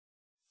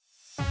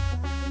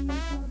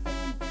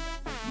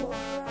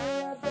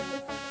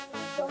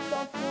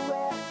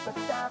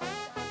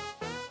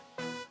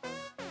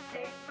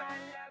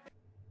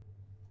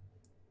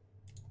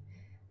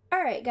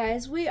Alright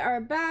guys, we are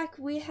back.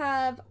 We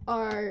have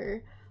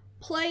our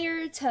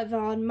player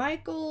Tevon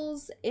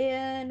Michaels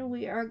and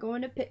we are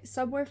going to pick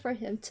somewhere for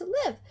him to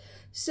live.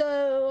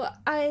 So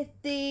I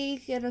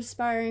think an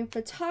aspiring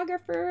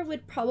photographer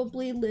would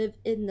probably live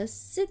in the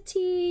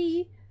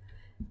city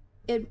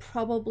and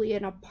probably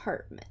an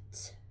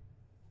apartment.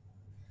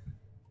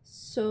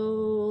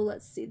 So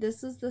let's see,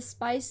 this is the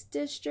Spice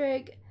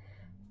District.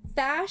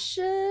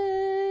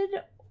 Fashion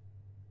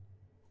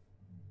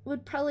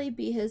would probably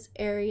be his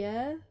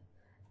area.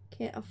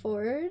 Can't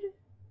afford.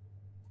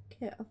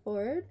 Can't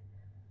afford.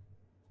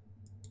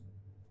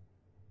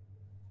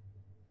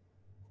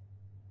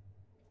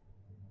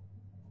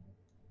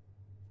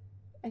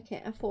 I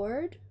can't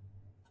afford.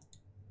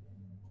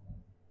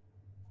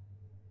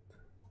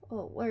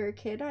 Oh, where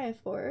can I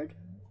afford?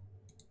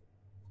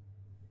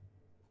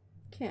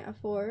 Can't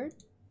afford.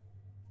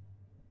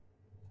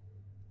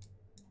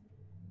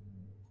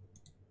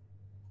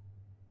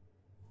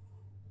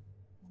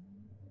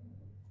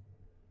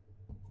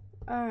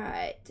 All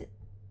right.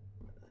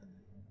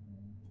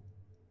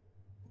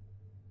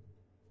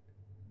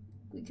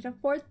 We can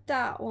afford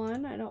that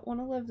one. I don't want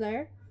to live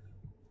there.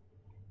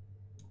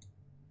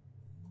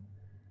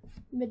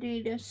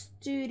 Medina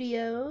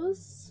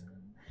Studios.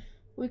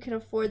 We can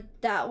afford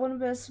that one,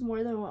 but it's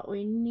more than what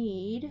we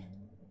need.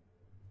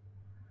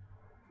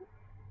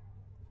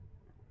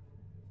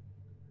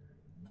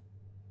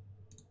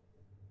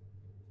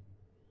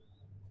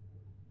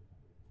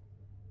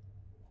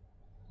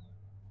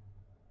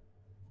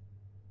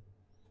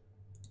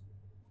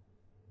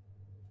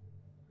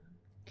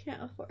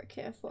 Can't afford,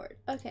 can't afford.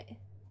 Okay.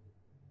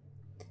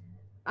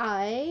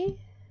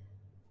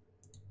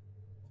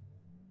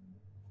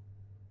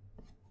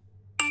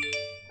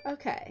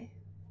 Okay.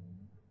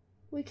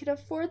 We could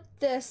afford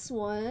this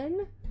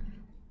one.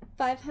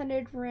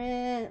 500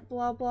 rent,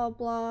 blah, blah,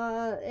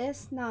 blah.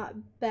 It's not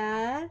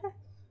bad.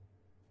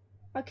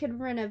 I could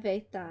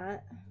renovate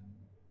that.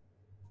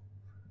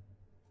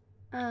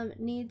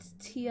 Needs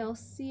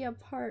TLC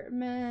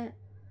apartment.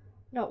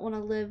 Don't want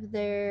to live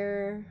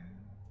there.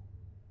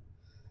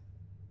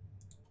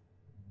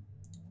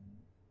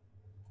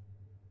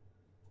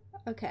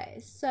 Okay,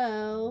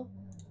 so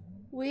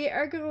we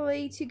are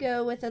going to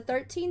go with a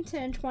 13,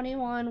 10,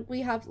 21.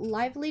 We have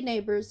lively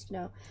neighbors. You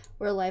know,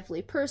 we're a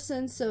lively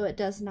person, so it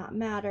does not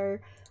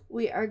matter.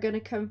 We are going to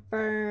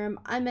confirm.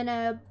 I'm going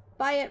to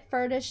buy it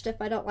furnished.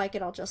 If I don't like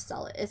it, I'll just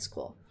sell it. It's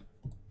cool.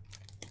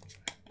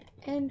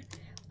 And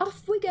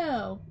off we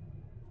go.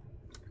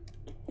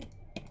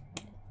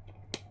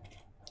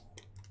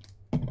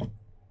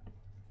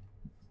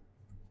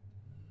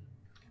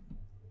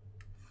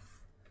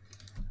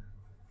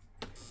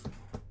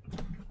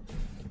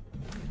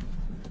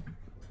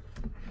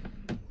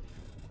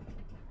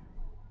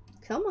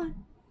 Come on.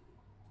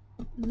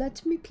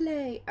 Let me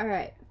play. All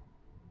right.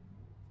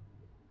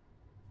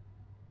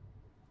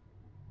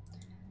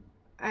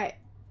 All right.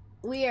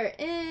 We are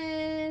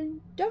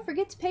in. Don't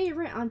forget to pay your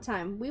rent on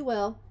time. We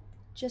will.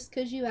 Just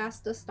because you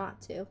asked us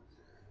not to.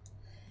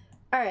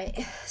 All right.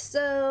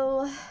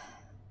 So,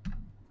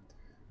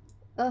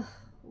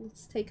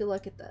 let's take a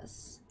look at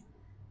this.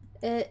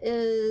 It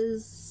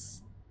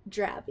is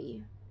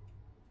drabby.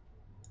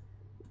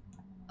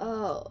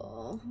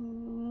 Oh.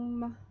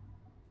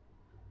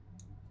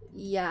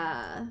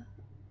 Yeah.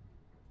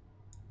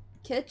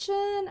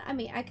 Kitchen, I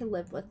mean, I can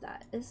live with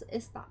that.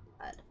 It's not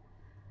bad.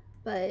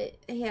 But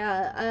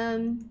yeah,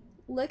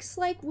 looks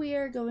like we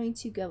are going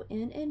to go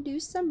in and do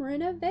some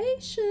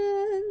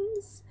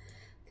renovations.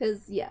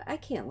 Cause yeah, I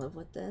can't live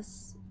with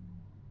this.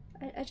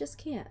 I just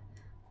can't.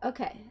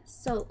 Okay,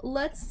 so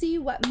let's see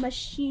what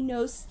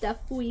Moschino stuff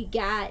we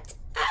got.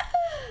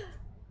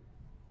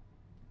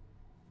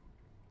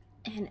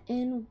 And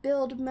in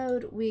build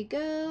mode we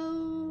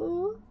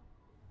go.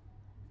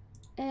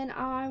 And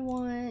I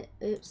want,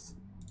 oops,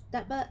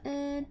 that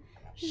button.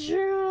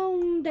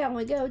 Zoom, down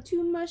we go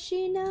to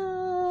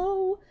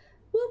Moschino.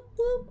 Whoop,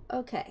 whoop.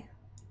 Okay.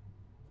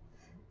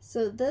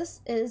 So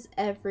this is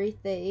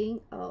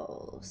everything.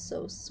 Oh,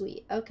 so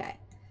sweet. Okay.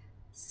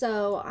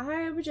 So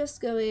I'm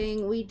just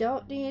going, we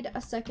don't need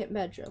a second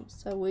bedroom.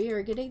 So we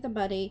are getting the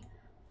money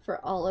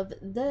for all of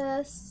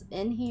this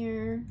in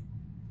here.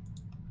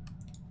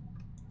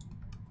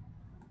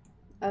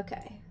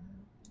 Okay.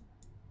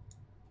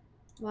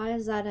 Why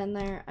is that in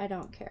there? I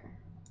don't care.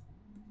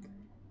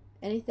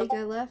 Anything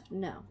I left?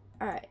 No.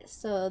 Alright,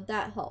 so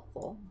that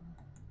helpful.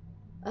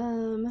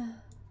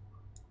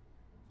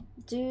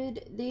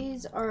 Dude,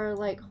 these are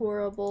like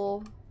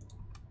horrible.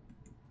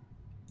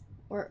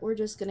 We're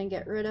just gonna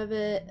get rid of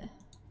it.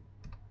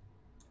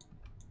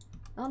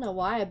 I don't know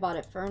why I bought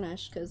it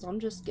furnished, because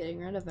I'm just getting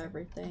rid of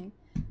everything.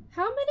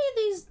 How many of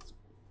these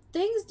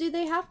things do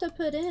they have to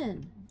put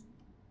in?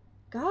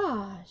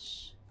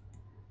 Gosh.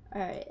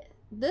 Alright.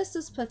 This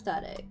is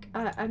pathetic.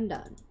 I'm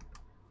done.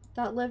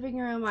 That living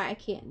room I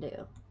can't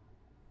do.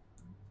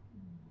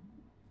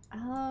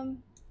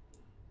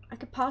 I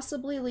could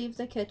possibly leave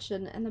the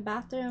kitchen, and the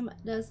bathroom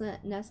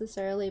doesn't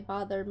necessarily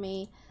bother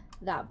me.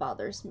 That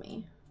bothers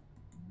me.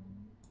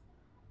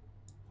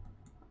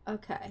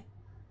 Okay.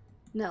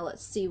 Now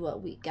let's see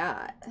what we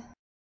got.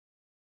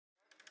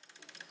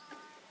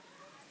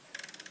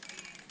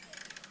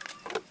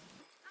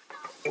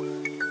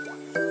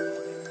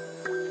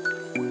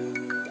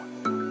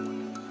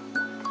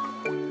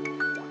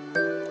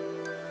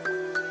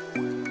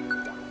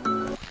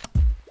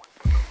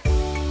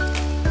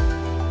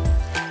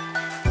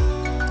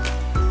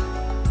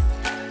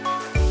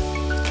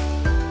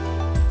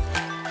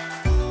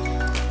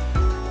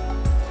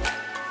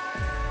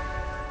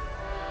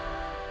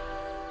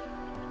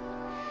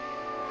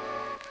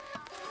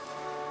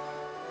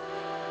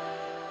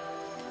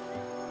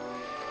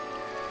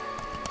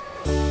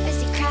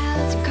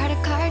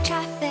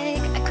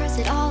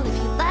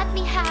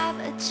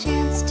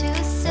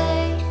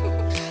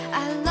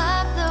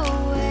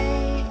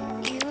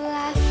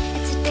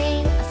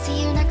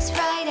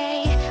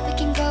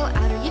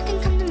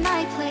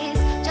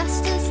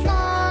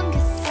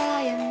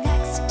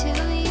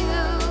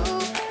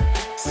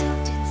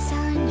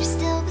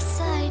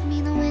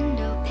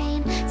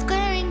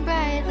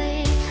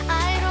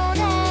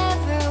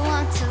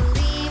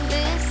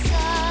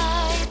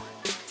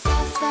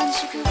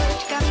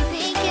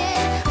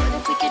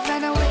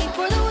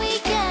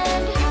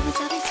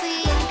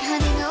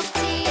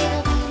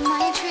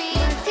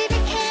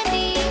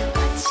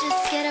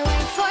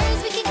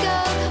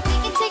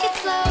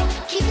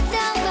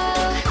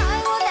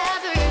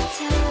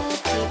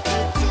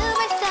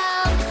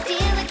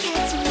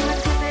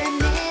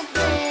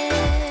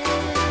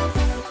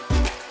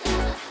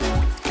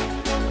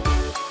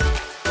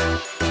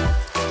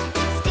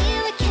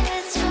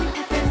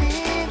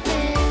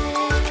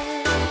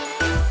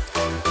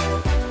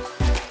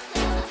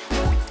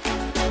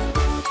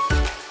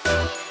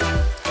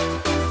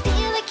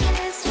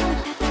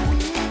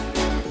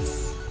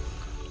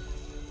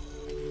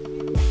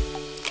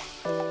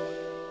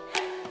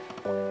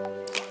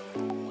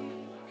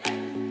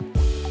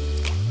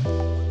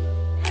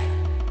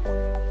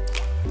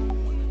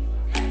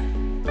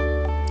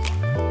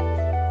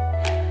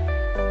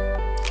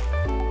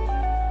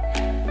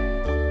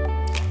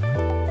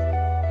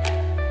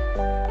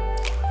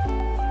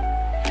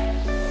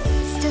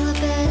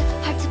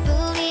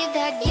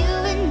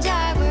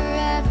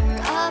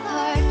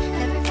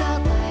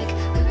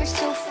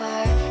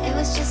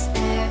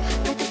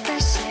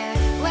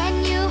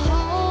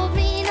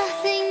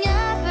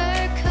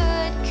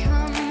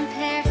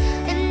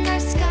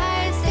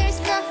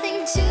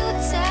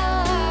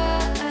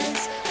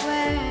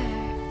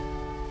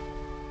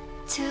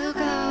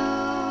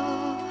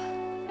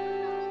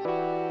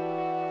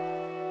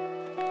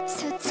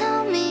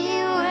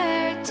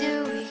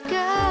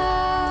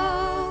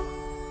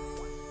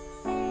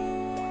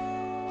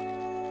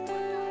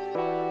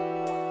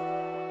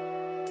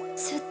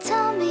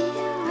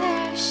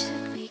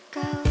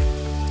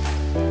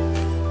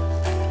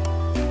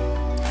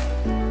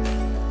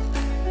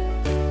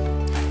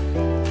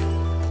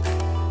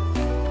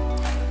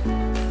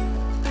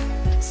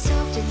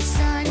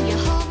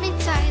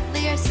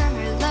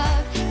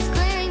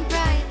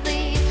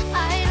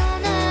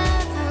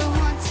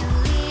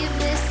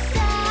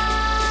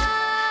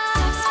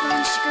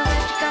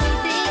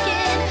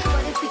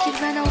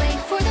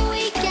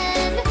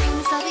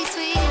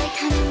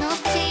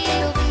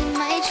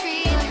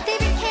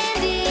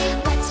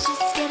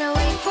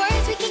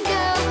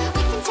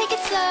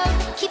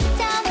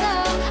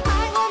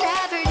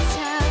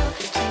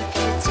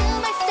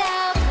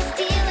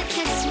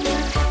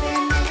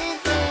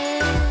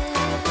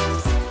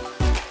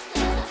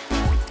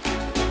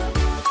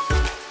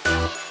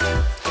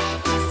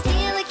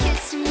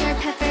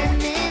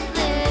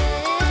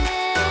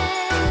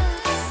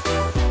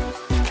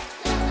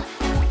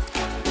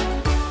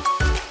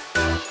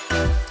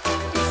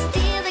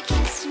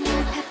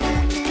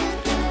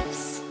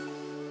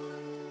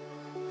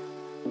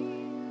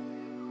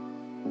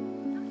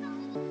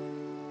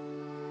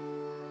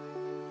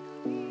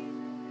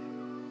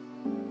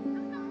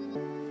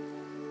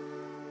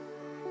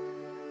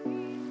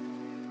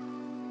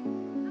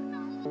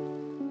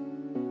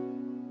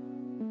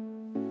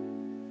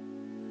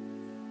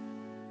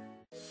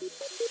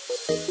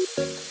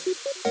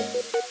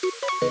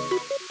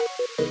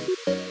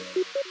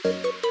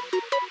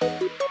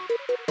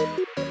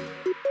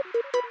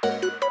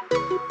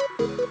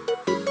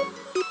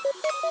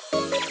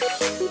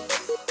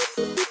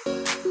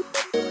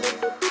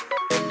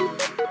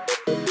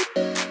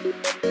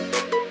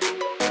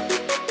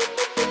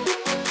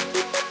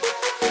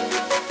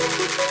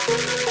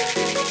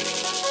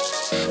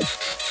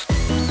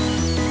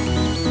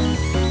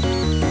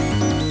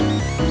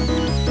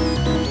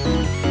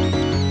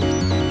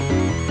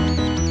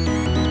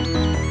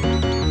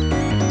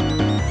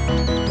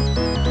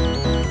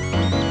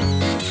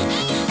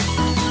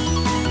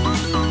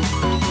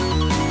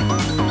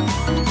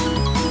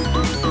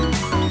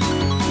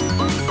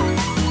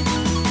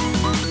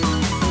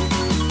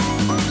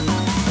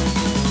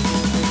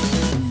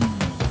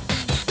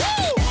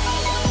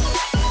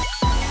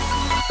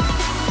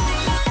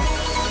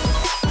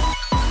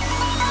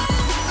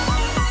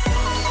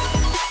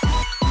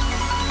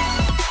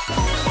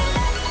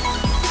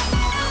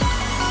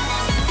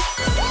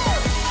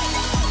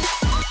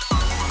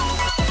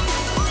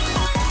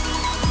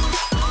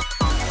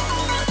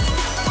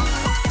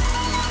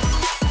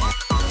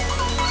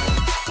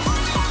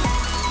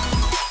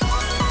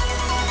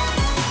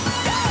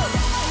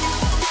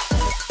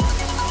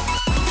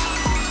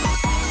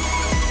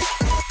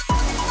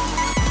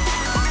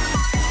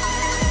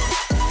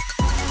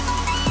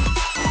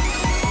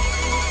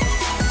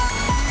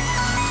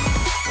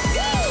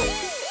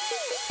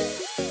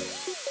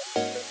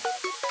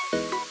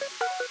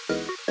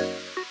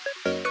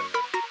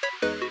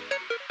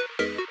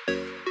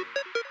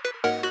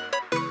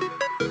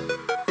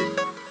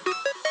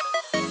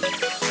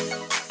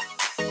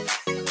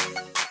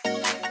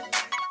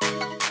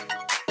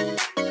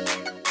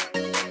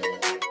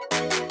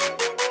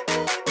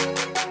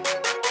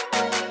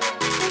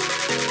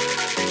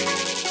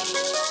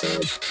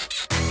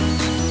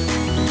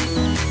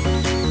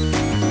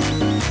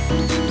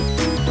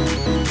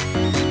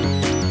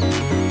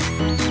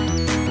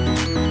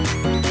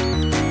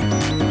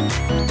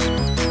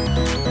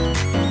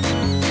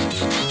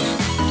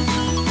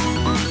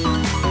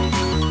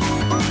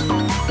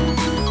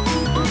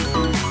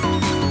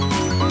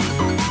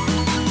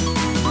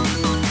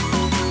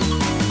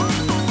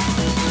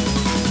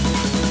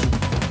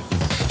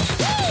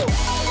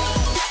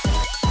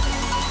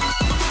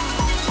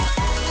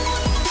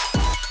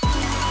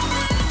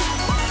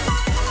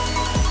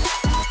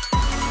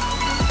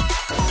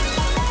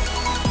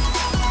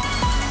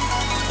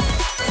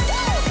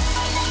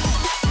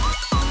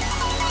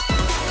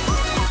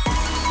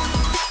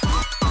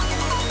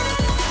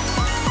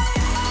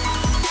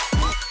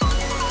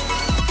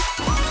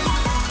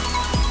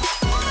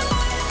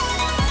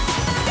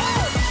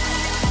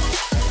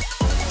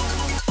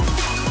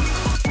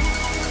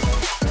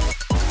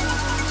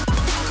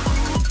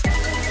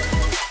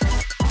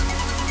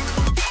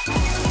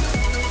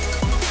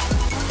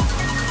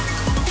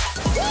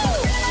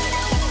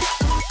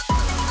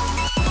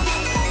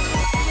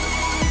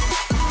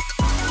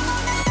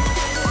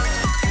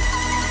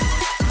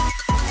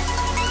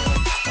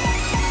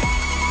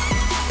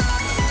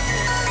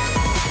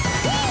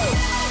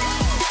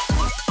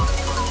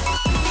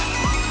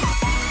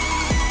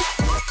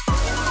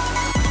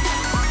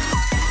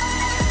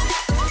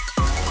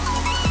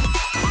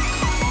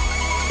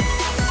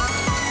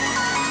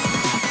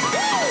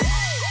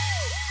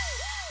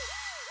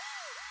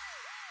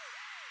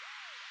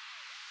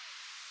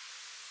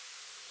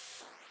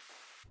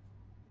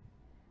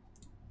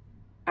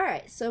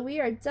 Alright, so we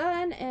are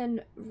done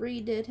and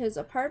redid his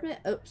apartment.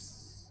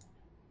 Oops.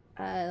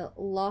 I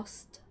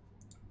lost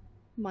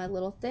my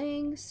little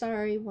thing.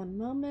 Sorry, one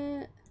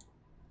moment.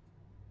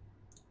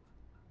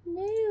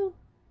 No.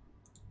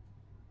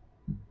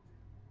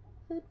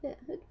 Hood fit.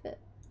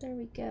 There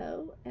we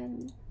go.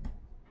 And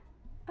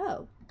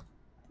oh,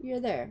 you're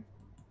there.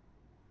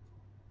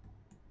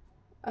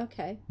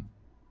 Okay.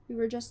 You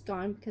were just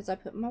gone because I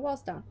put my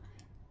walls down.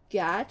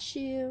 Got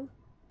you.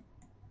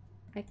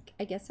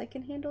 I guess I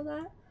can handle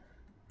that.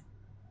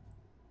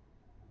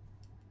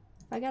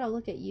 If I gotta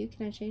look at you,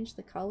 can I change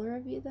the color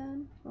of you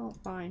then? Oh,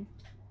 fine.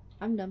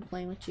 I'm done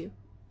playing with you.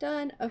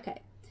 Done.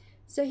 Okay.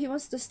 So he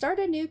wants to start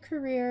a new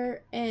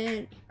career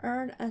and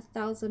earn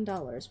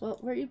 $1,000. Well,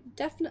 we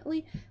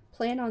definitely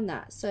plan on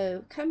that.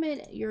 So come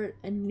in. You're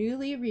a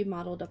newly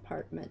remodeled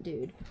apartment,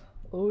 dude.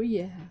 Oh,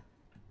 yeah.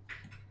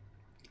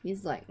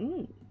 He's like,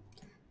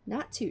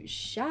 not too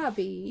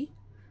shabby.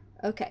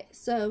 Okay,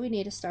 so we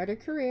need to start a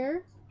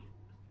career.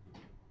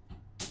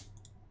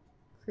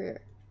 Where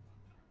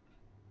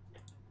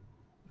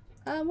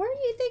do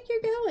you think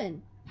you're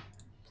going?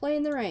 Play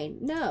in the rain.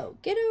 No,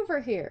 get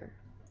over here.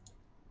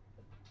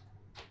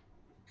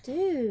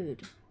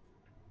 Dude.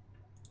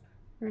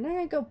 We're not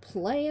gonna go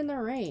play in the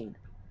rain.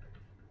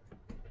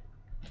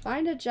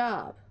 Find a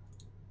job.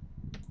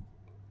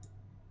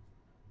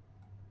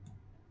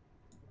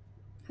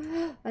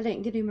 I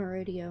didn't get him a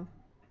radio.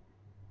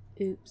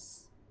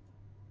 Oops.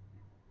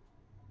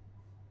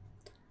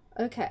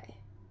 Okay.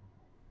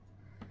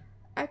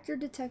 Actor,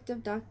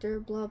 detective, doctor,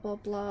 blah, blah,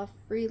 blah.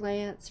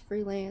 Freelance.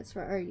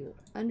 Where are you?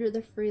 Under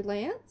the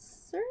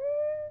freelancer?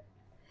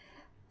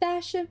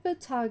 Fashion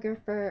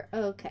photographer.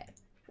 Okay.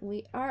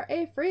 We are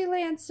a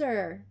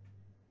freelancer.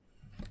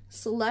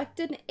 Select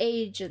an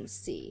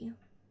agency.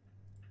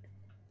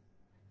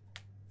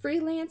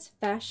 Freelance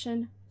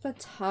fashion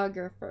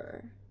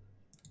photographer.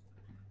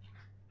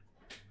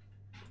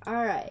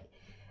 Alright.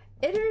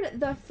 Enter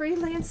the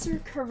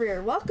freelancer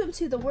career. Welcome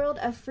to the world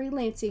of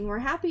freelancing. We're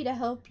happy to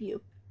help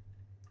you.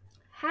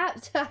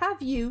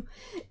 Have you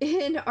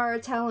in our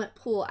talent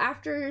pool.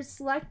 After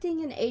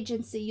selecting an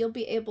agency, you'll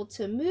be able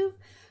to move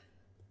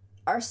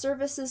our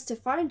services to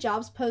find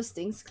jobs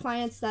postings,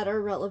 clients that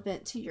are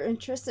relevant to your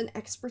interests and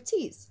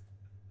expertise.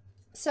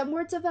 Some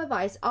words of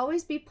advice: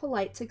 always be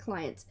polite to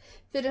clients.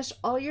 Finish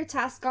all your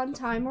tasks on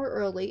time or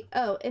early.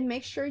 Oh, and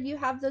make sure you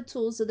have the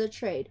tools of the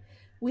trade.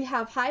 We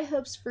have high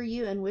hopes for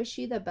you and wish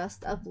you the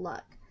best of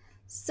luck.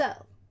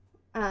 So,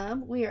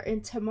 we are in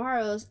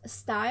tomorrow's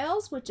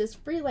styles, which is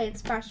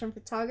freelance fashion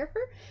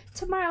photographer.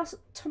 Tomorrow's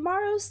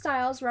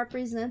styles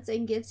represents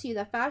and gets you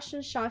the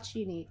fashion shots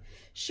you need.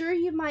 Sure,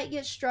 you might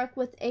get struck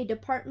with a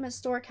department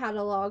store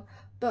catalog,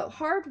 but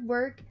hard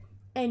work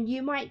and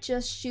you might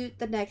just shoot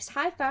the next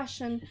high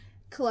fashion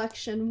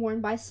collection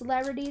worn by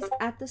celebrities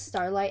at the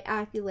Starlight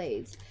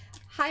Accolades.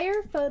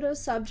 Hire photo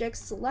subjects,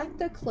 select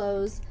the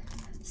clothes,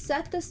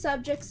 set the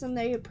subjects in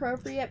the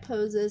appropriate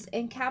poses,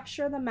 and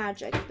capture the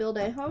magic. Build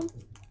a home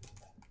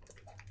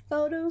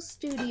photo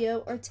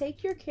studio or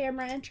take your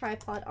camera and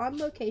tripod on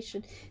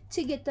location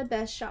to get the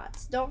best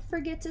shots. Don't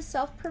forget to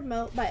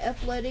self-promote by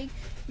uploading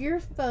your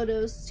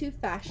photos to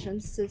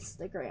Fashion's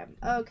Instagram.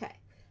 Okay,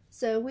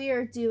 so we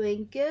are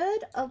doing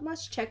good.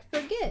 Let's check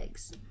for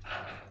gigs.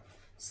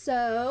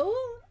 So,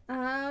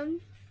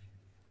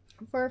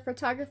 for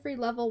photography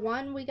level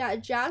 1, we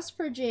got Jazz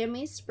for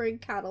Jammies Spring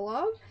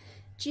Catalog,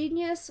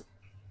 Genius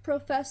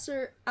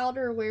Professor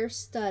Outerwear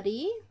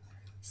Study,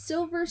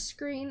 Silver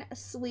Screen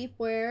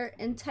Sleepwear,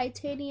 and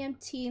Titanium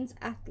Teens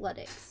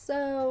Athletics.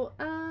 So,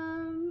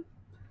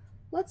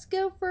 let's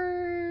go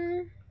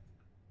for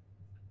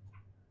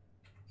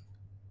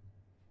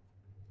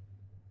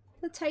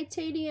the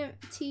Titanium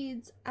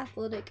Teens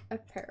Athletic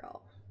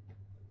Apparel.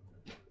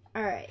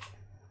 Alright.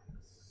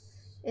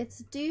 It's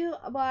due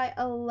by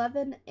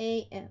 11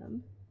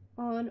 a.m.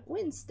 on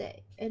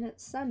Wednesday, and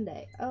it's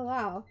Sunday. Oh,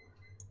 wow.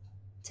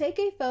 Take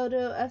a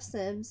photo of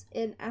Sims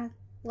in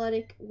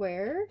athletic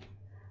wear.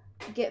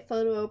 Get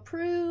photo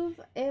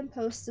approved and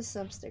post to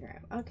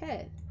Simstagram.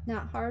 Okay,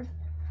 not hard.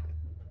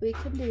 We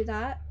can do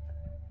that.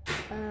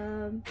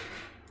 I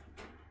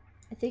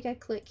think I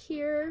click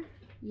here.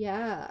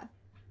 Yeah.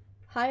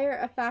 Hire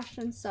a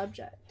fashion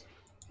subject.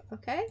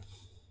 Okay.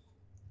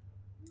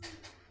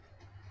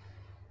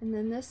 And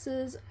then this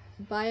is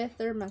buy a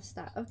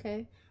thermostat.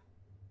 Okay.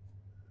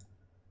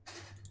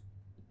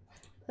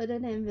 Put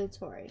in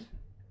inventory.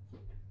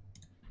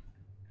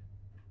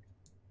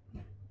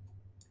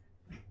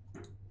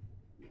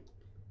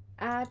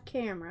 Add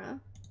camera.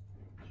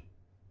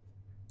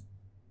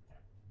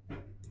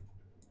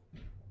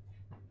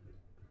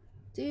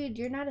 Dude,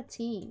 you're not a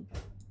teen.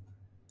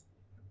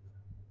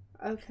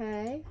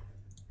 Okay.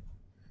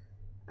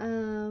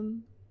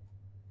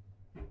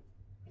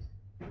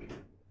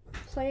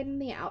 Plan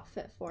the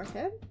outfit for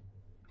him.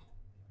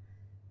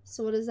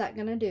 So what is that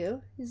gonna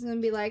do? He's gonna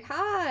be like,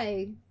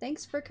 hi,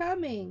 thanks for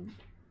coming.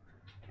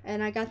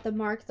 And I got the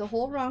mark the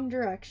whole wrong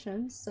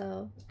direction,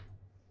 so.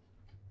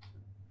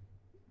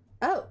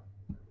 Oh.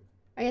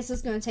 I guess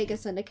it's going to take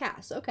us into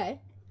cast.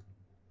 Okay.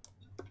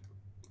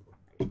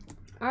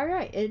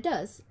 Alright, it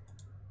does.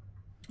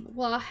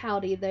 Well,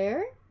 howdy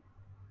there.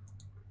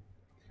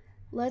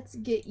 Let's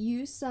get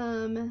you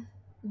some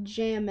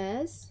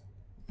jammies.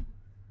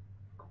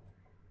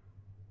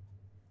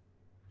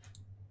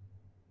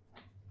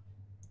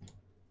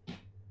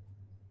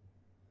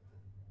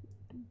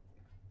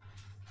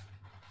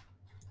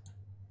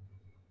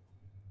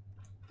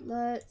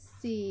 Let's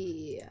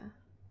see.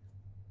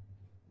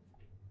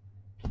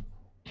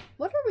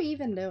 What are we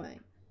even doing?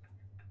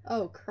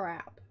 Oh,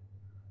 crap.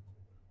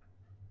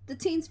 The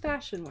teens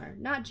fashion wear,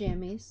 not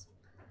jammies.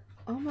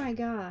 Oh my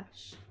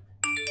gosh.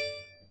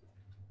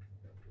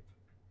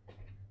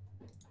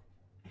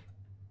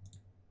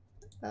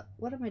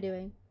 What am I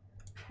doing?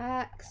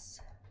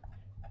 Packs.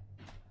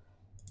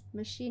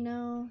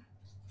 Moschino.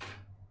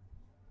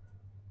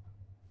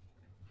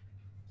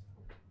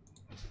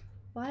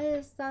 Why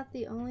is that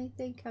the only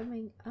thing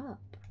coming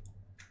up?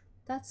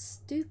 That's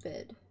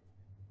stupid.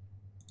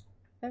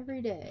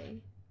 Every day.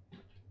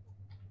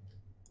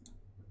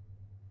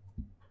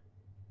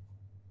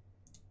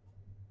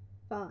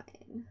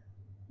 Fine.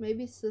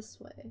 Maybe it's this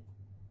way.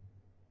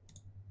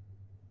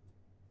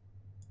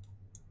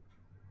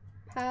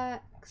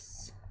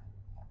 Packs.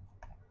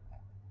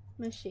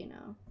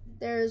 Moschino.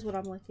 There's what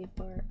I'm looking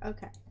for.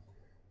 Okay.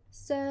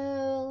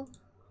 So,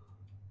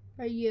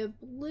 are you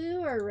a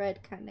blue or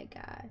red kind of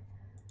guy?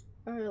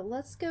 Or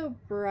let's go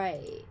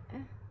bright.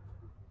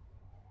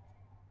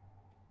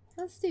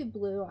 Let's do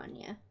blue on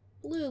you.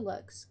 Blue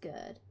looks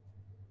good.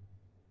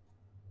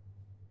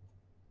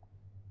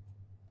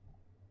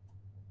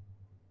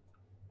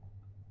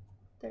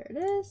 There it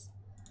is.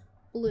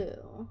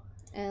 Blue.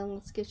 And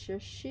let's get your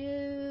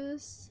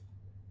shoes.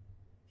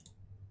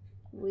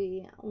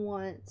 We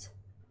want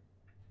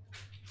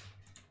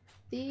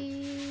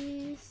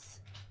these.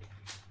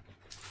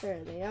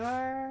 There they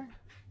are.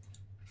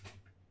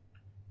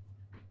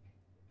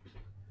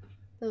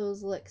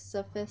 Those look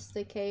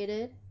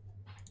sophisticated.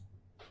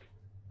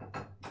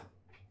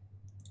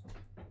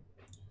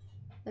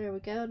 There we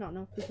go. Don't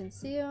know if we can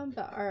see them,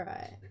 but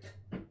alright.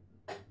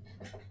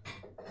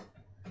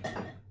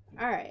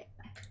 Alright.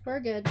 We're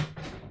good.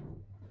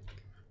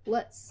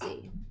 Let's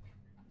see.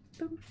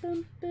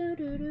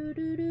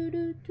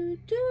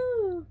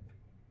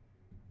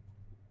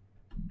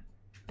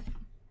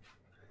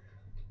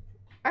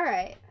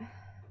 Alright.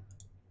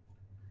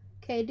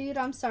 Okay, dude,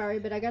 I'm sorry,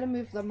 but I gotta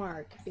move the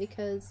mark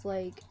because,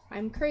 like,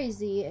 I'm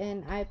crazy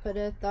and I put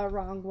it the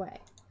wrong way.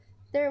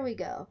 There we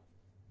go.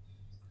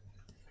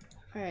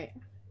 Alright.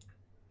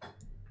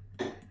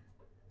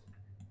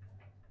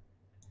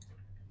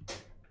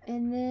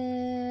 And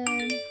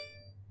then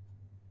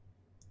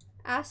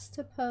asked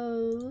to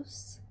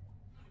pose.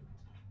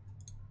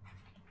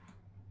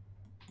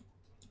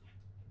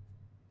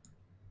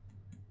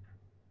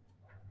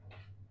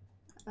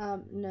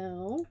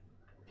 No.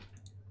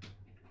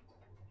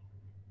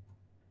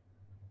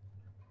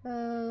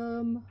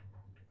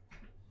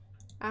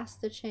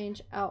 Asked to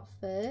change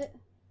outfit.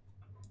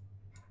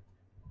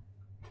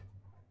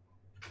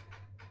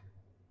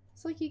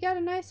 It's like, you got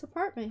a nice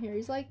apartment here.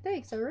 He's like,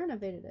 thanks, I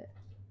renovated it.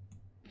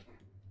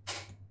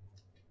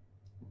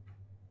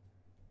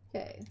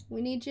 Okay,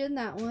 we need you in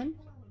that one.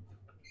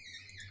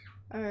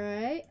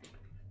 Alright.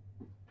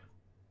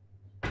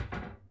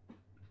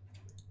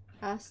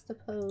 Ask to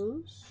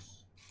pose.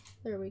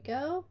 There we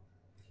go.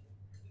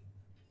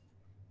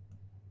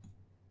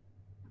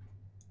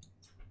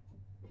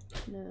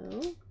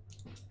 No.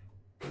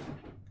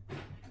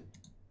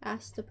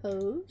 Ask to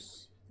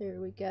pose. There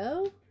we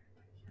go.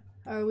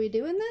 Are we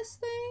doing this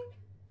thing?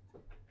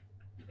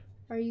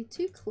 Are you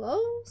too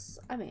close?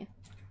 I mean,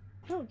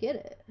 I don't get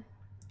it.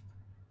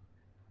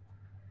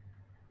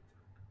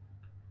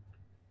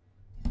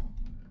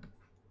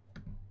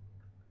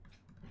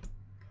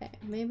 Okay,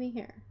 maybe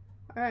here.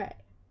 Alright.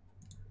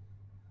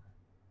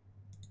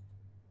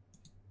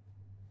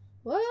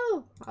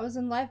 Whoa! I was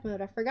in live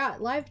mode. I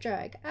forgot. Live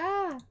drag.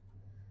 Ah!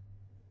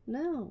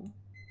 No.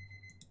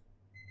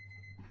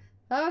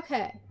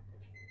 Okay.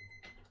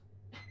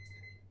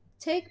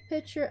 Take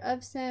picture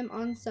of Sam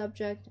on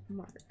subject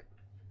mark.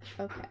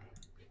 Okay.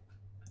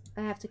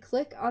 I have to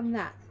click on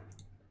that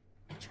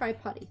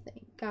tripod-y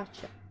thing.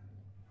 Gotcha.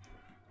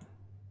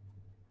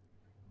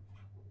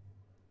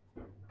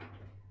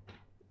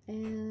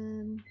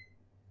 And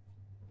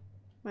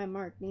my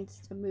mark needs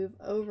to move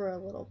over a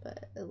little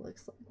bit. It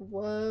looks like,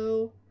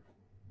 whoa,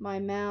 my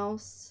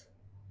mouse.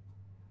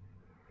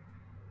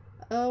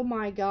 Oh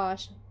my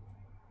gosh.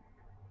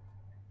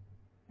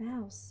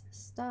 Mouse,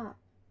 stop.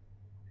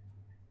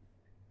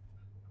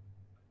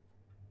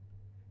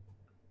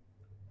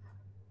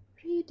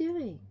 What are you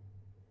doing?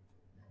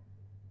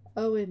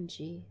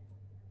 OMG.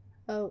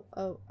 Oh,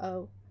 oh,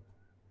 oh.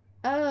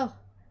 Oh!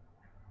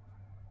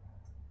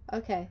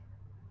 Okay.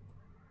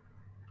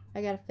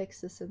 I gotta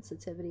fix the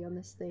sensitivity on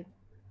this thing.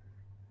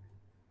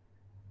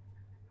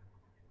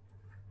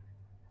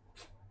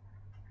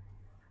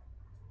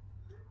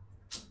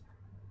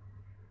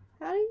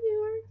 How do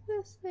you work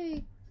this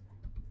thing?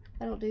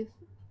 I don't do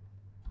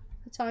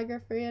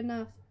photography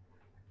enough.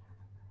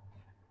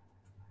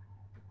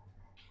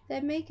 They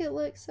make it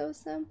look so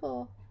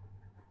simple.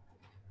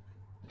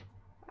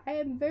 I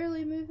am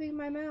barely moving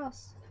my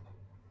mouse.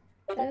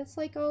 And it's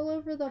like all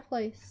over the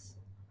place.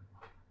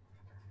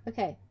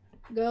 Okay,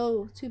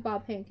 go to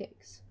Bob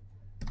Pancakes.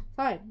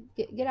 Fine,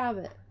 get out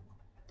of it.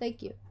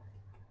 Thank you.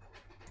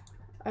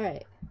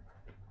 Alright.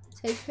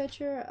 Take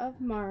picture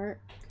of Mark.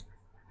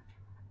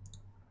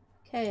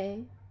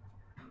 Okay.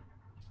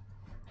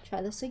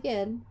 Try this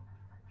again.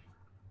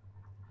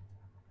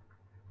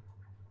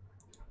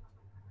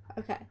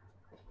 Okay.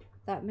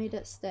 That made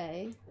it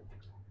stay.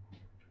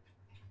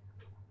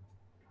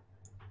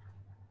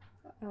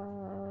 I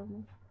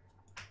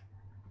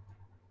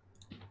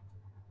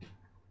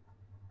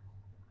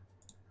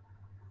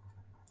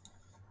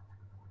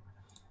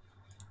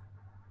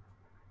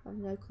have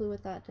no clue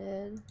what that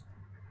did.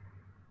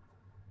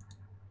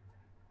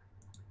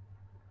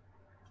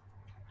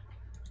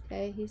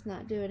 Okay, he's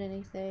not doing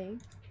anything.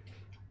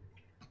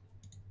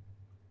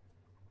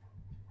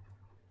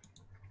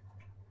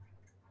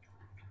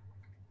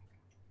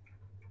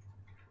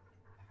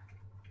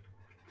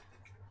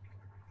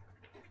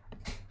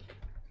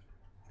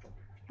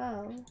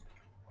 Oh. Did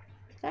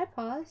I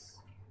pause?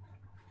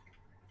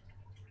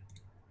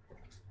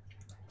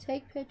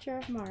 Take picture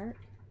of Mark.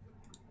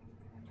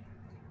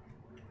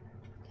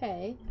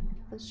 Okay,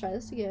 let's try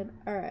this again.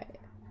 Alright.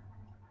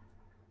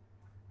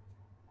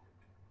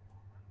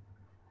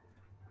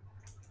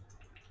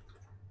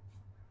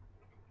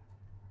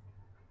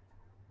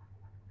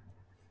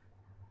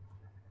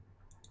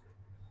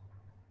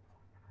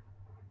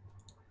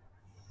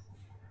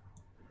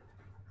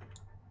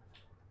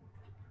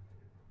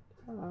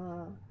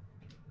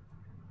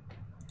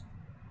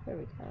 There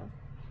we go.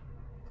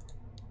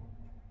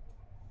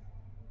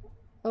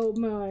 Oh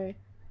my.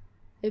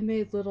 It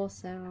made little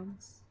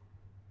sounds.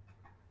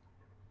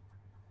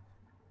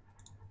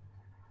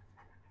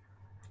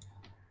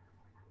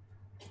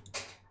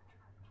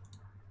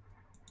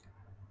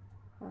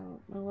 I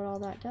don't know what all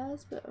that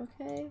does, but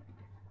okay.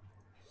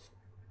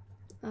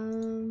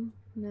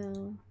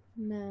 No.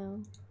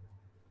 No.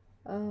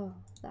 Oh,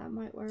 that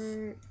might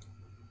work.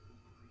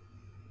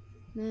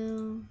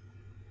 No.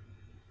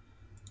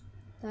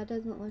 That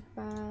doesn't look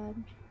bad.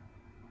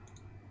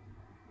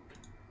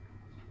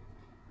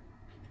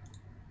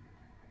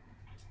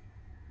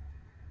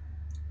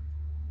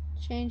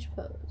 Change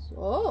pose.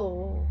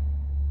 Oh!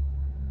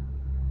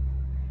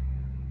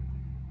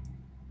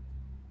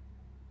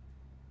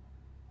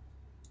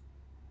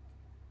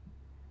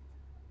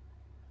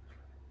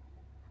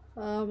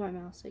 Oh, my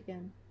mouse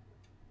again.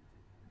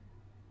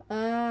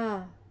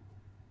 Ah!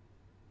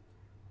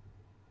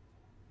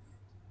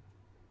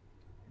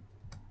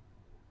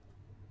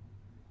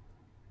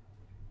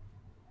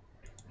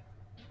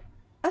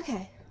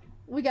 Okay,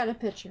 we got a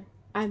picture.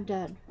 I'm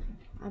done.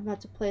 I'm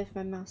about to play with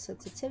my mouse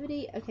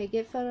sensitivity. Okay,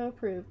 get photo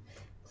approved.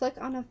 Click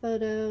on a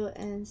photo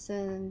and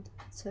send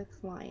to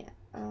client.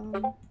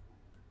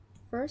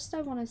 First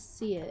I want to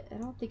see it. I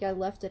don't think I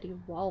left any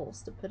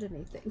walls to put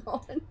anything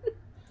on.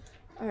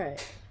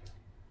 Alright.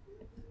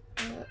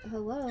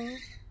 Hello.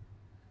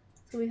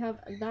 So we have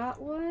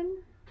that one.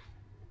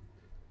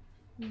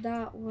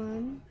 That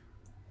one.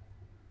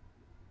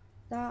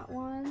 That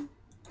one.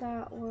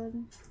 That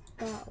one.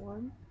 That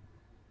one.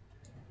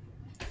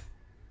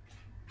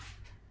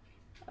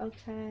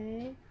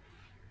 Okay.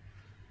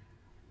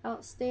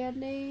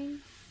 Outstanding.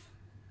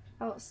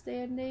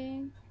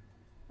 Outstanding.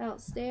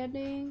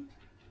 Outstanding.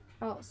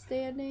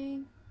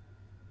 Outstanding.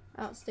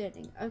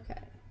 Outstanding.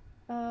 Okay.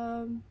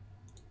 I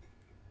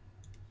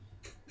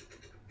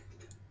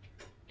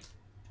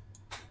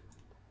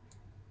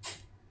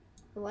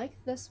like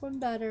this one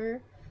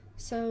better.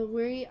 So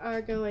we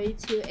are going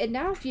to, and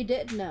now if you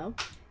didn't know,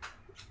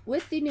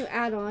 with the new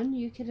add-on,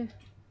 you can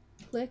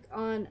click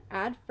on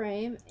add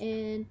frame,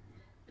 and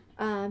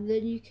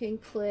then you can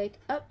click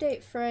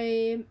update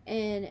frame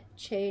and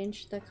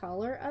change the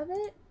color of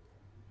it.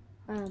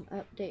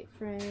 Update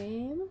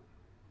frame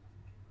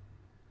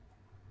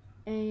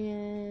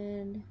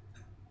and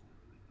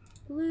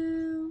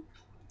blue.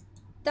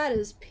 That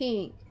is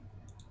pink.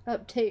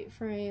 Update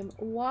frame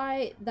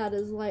white. That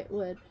is light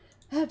wood.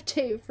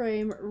 Update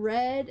frame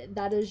red.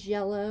 That is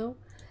yellow.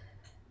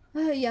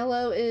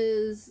 Yellow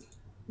is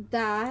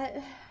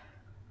that.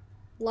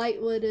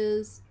 Light wood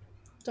is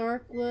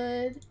dark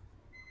wood.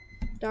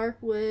 Dark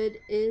wood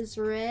is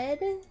red.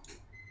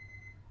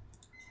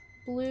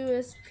 Blue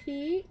is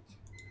pink.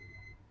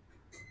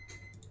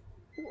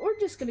 We're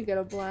just gonna go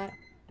to black.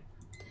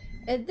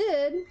 And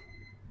then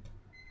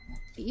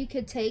you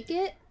could take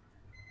it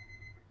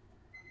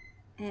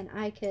and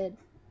I could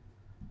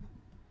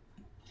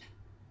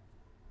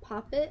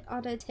pop it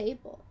on a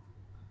table.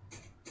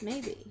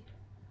 Maybe.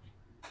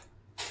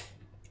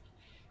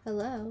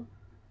 Hello.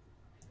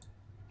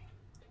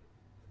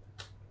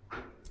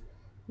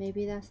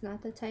 Maybe that's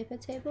not the type of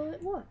table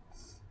it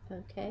wants.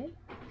 Okay.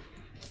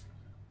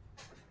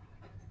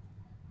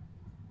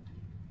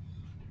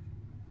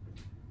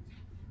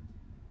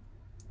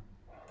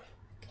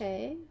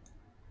 Okay.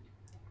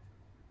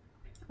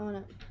 Oh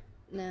no.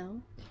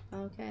 No.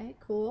 Okay,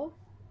 cool.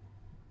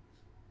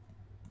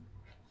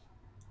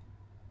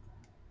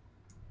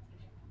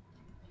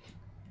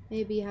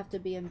 Maybe you have to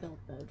be in build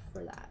mode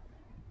for that.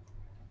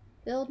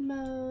 Build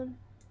mode.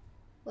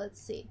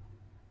 Let's see.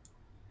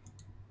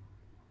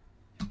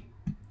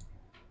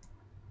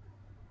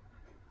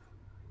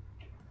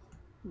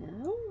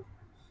 No?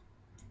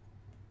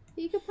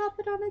 You can pop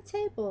it on a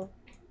table.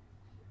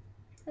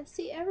 I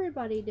see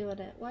everybody doing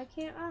it. Why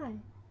can't I?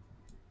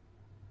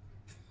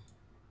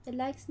 It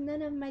likes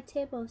none of my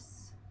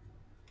tables.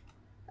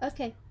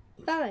 Okay,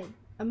 fine.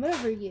 I'm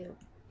over you.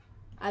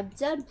 I'm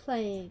done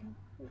playing.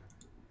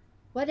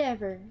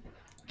 Whatever.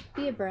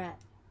 Be a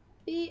brat.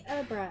 Be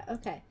a brat.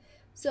 Okay.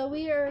 So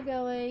we are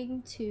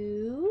going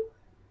to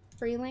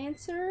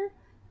Freelancer,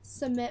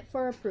 submit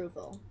for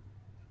approval.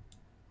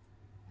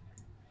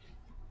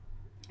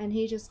 And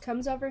he just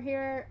comes over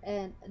here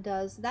and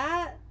does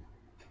that.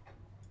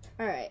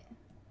 Alright.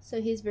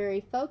 So he's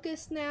very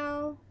focused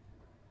now.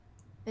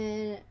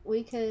 And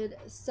we could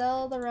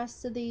sell the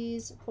rest of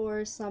these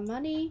for some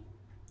money.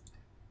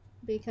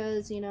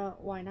 Because, you know,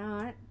 why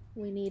not?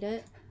 We need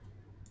it.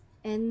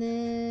 And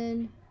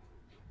then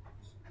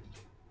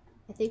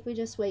I think we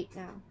just wait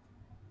now.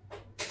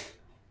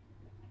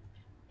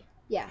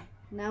 Yeah,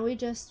 now we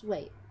just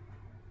wait.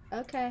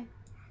 Okay.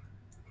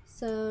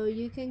 So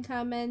you can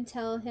come and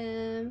tell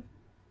him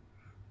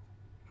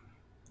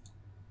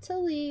to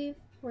leave.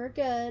 We're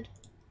good.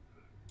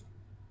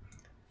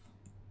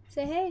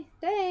 Say, hey,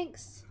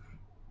 thanks.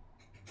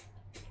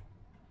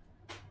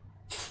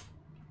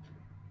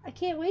 I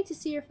can't wait to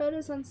see your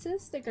photos on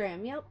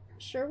Instagram. Yep,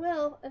 sure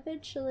will,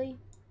 eventually.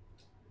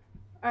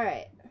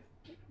 Alright.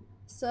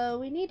 So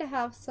we need to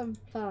have some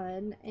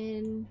fun,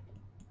 and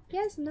he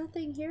has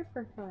nothing here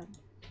for fun.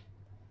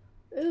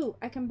 Ooh,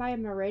 I can buy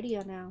him a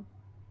radio now.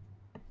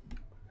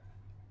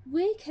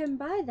 We can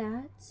buy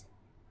that.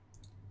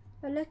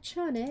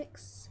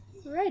 Electronics.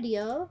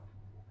 Radio.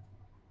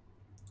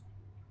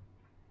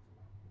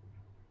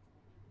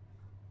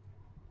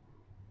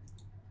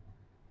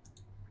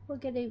 We'll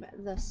get him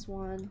this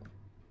one.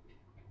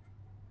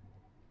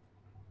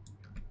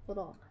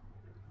 Little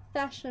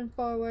fashion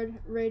forward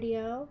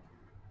radio.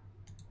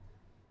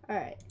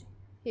 Alright,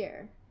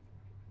 here.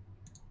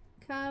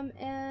 Come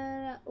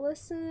and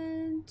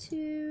listen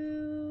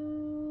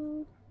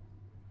to...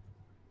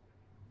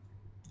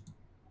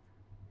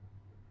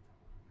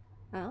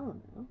 I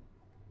don't know.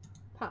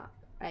 Pop,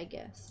 I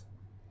guess.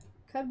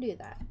 Come do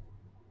that.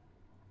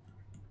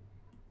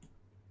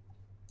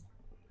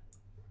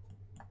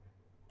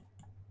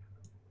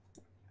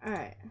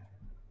 Alright.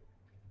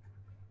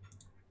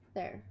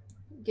 There.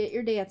 Get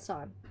your dance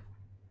on.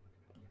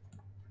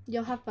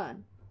 You'll have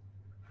fun.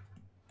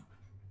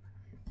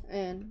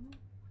 And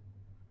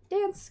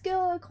dance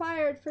skill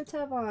acquired for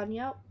Tevon.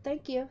 Yep.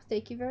 Thank you.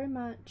 Thank you very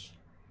much.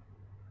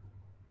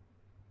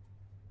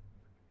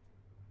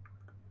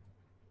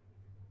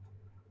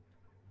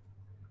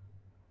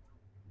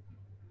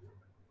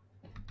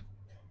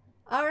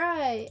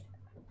 Alright.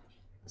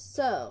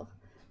 So,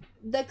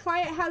 the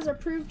client has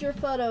approved your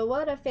photo.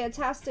 What a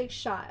fantastic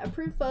shot.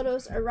 Approved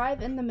photos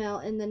arrive in the mail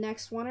in the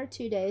next 1 or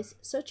 2 days,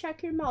 so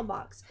check your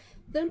mailbox.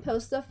 Then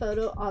post the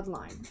photo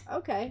online.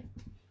 Okay.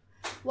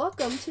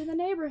 Welcome to the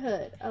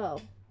neighborhood.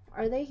 Oh,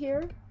 are they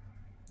here?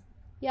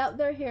 Yep,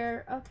 they're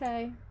here.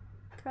 Okay.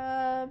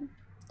 Come.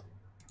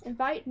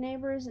 Invite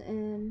neighbors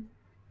in.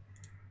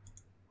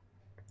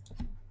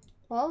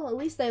 Well, at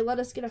least they let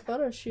us get a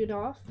photo shoot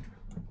off.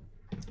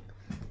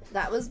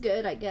 That was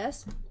good, I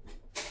guess.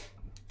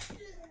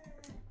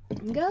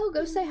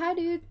 Go say hi,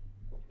 dude.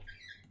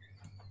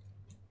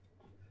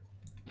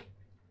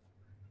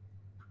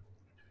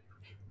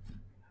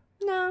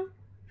 No.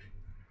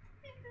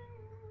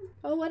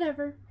 Oh,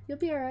 whatever. You'll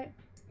be alright.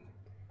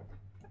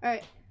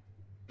 Alright.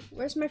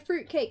 Where's my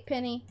fruitcake,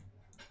 Penny?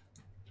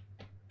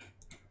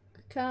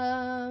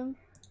 Come.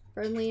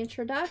 Friendly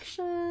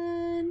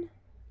introduction.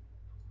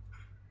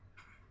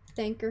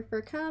 Thank her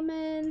for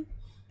coming.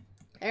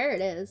 There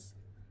it is.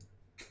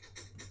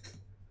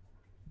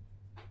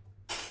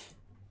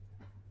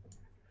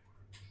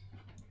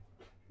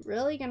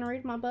 Really? Gonna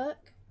read my book?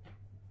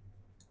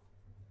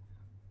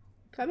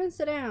 Come and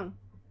sit down.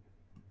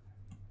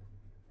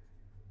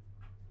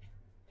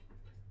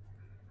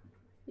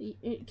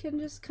 You can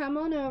just come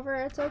on over.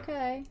 It's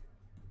okay.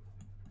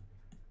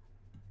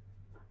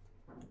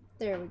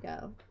 There we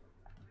go.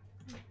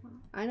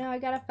 I know I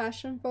got a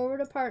fashion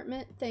forward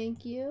apartment.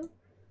 Thank you.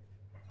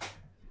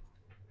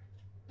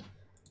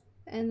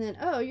 And then,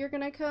 oh, you're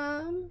gonna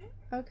come?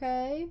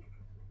 Okay.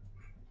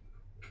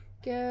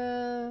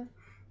 Go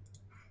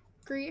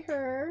greet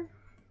her.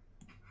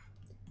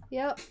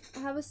 Yep,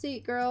 have a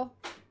seat, girl.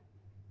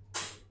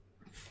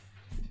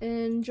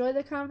 Enjoy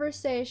the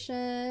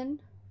conversation.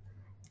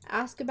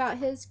 Ask about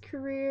his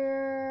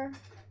career.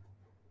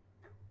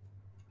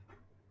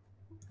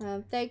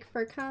 Thank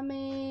for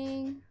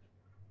coming.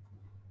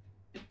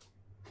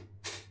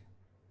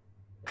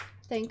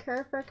 Thank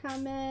her for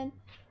coming.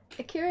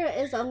 Akira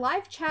is a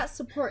live chat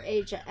support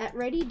agent at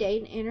Ready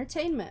Date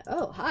Entertainment.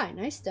 Oh, hi.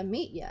 Nice to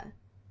meet ya.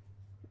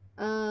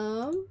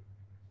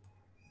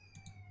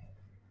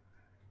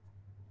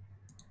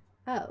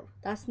 Oh,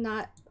 that's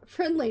not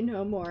friendly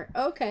no more.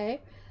 Okay.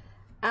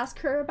 Ask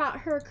her about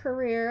her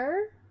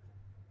career.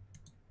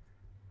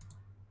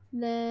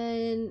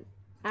 Then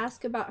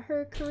ask about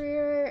her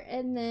career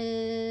and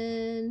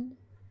then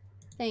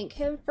thank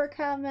him for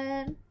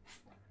coming.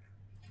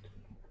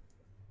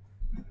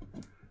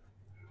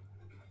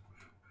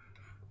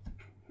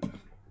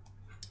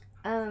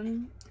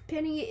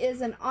 Penny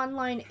is an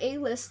online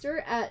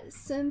A-lister at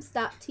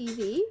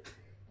Sims.tv.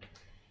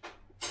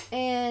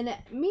 And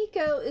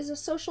Miko is a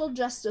social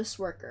justice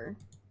worker.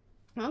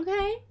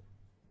 Okay.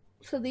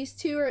 So these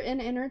two are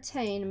in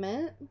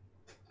entertainment.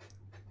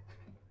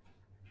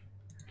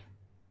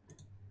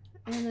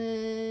 And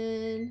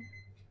then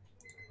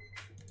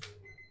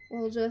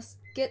we'll just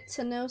get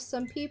to know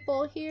some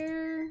people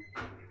here.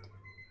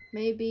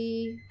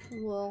 Maybe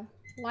we'll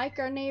like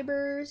our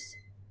neighbors.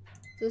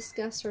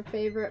 Discuss her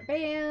favorite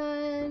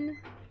band,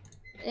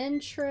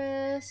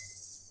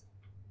 interests,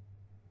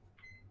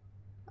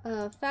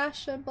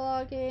 fashion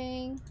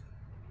blogging,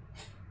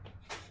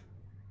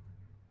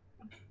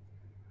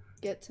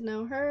 get to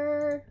know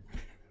her,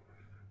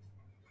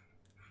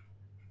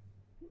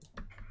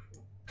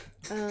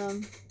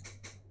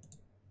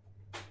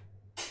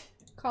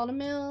 call the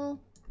mill,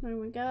 there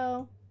we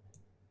go.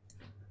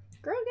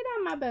 Girl, get out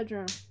of my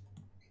bedroom.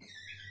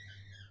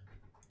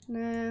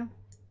 Nah.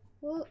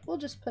 We'll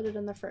just put it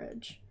in the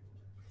fridge.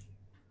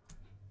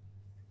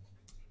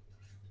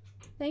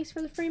 Thanks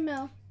for the free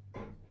meal.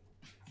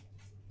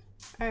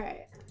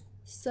 Alright,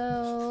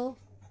 so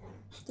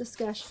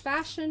discuss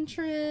fashion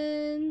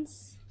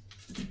trends.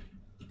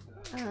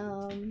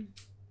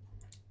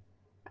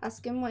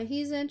 Ask him what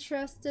he's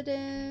interested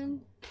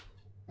in.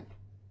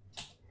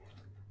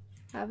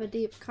 Have a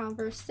deep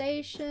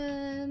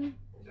conversation.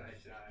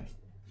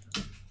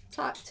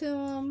 Talk to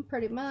him,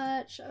 pretty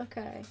much.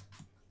 Okay.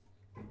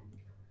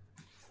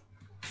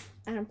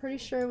 And I'm pretty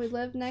sure we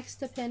live next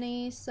to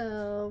Penny,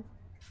 so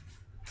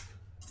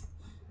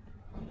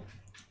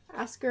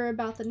ask her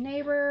about the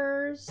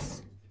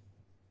neighbors.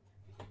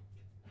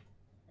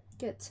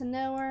 Get to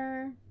know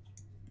her.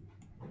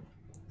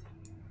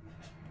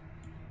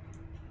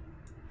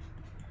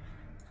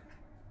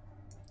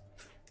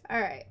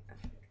 Alright.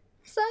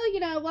 So, you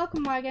know,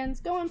 welcome wagons.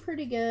 Going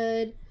pretty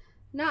good.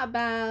 Not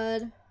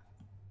bad.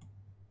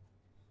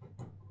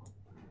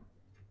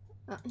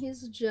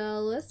 He's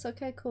jealous.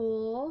 Okay,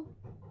 cool.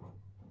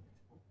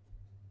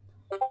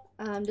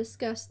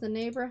 Discuss the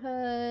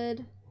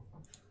neighborhood.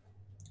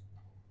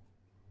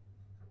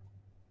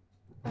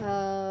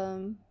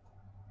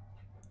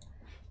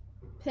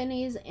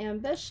 Penny's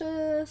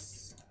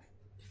ambitious.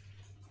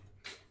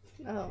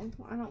 Oh,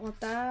 I don't want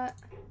that.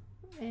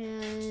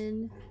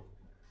 And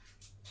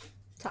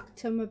talk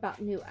to him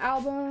about new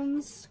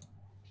albums.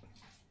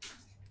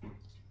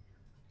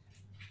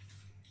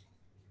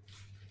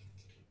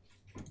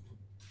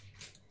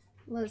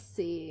 Let's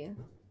see.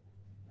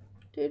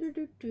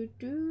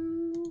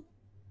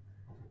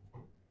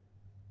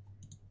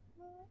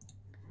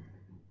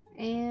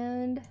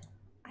 And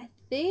I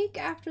think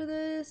after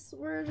this,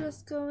 we're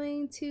just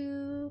going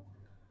to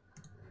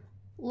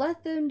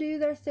let them do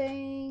their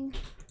thing.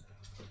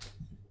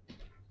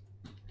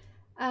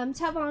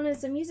 Tavon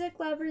is a music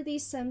lover.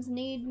 These Sims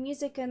need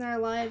music in their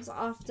lives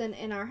often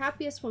and are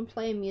happiest when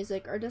playing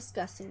music or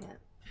discussing it.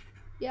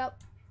 Yep.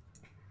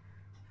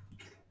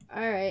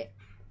 Alright.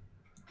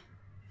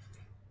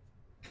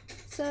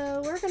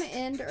 So we're gonna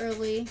end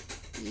early.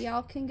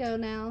 Y'all can go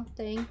now.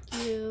 Thank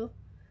you.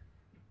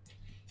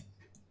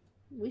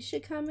 We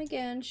should come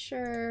again,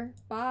 sure.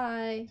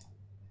 Bye.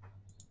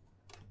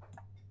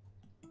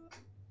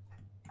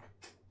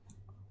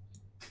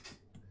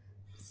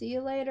 See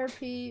you later,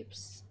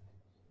 peeps.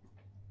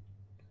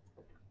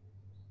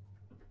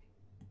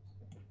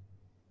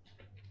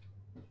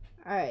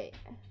 Alright.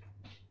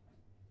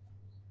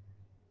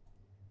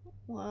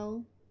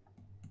 Well,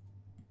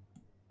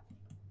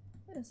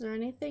 is there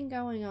anything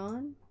going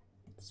on?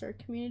 Is there a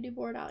community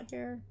board out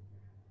here?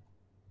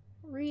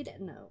 Read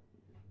it. No.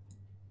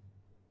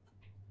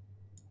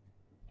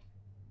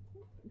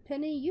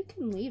 Penny, you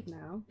can leave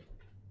now.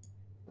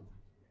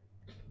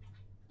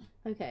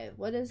 Okay,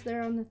 what is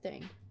there on the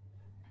thing?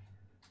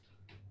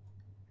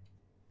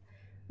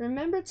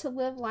 Remember to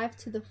live life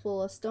to the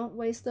fullest. Don't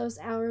waste those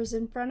hours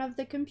in front of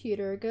the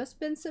computer. Go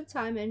spend some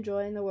time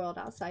enjoying the world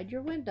outside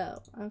your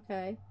window.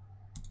 Okay.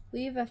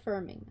 Leave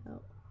affirming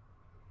note.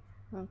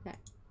 Okay.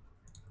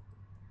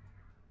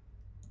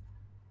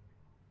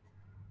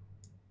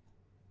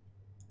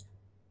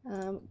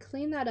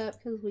 Clean that up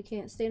because we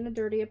can't stay in a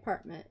dirty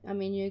apartment. I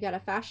mean, you got a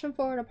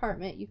fashion-forward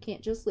apartment. You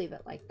can't just leave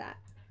it like that.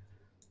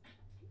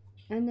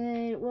 And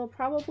then we'll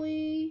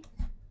probably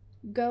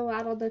go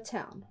out of the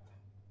town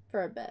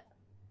for a bit.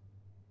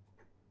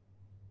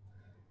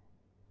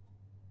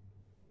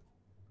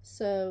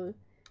 So,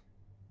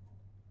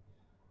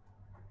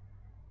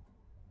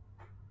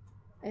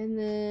 and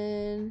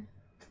then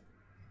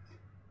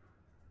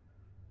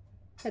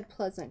had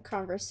pleasant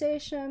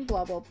conversation,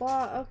 blah, blah,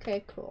 blah.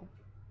 Okay, cool.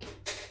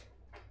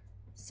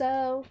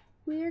 So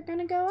we are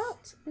gonna go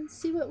out and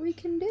see what we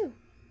can do.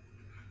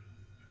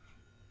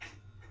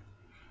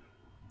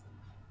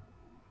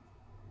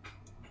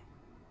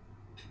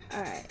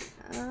 Alright,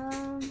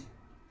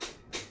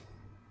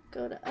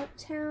 go to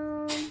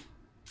Uptown.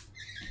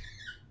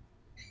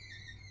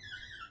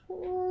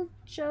 We'll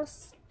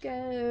just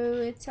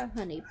go to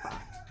Honey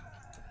Pot.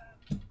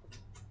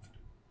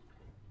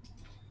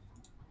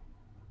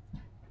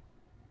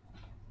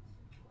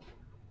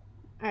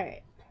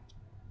 Alright.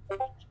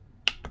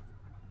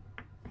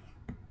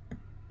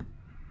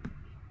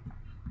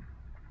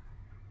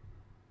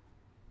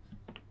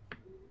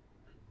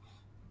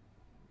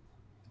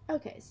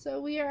 Okay, so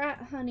we are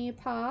at Honey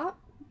Pot.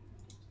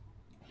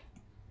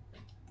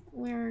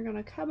 We're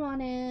gonna come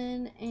on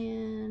in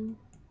and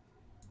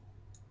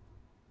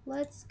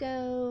let's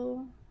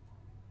go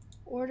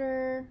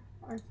order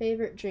our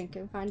favorite drink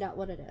and find out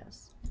what it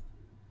is.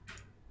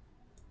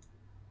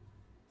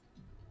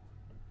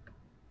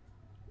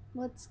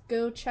 Let's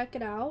go check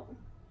it out.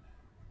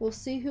 We'll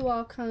see who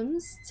all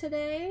comes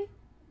today.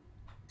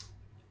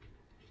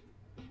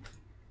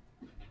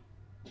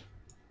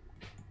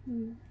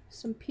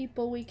 Some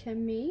people we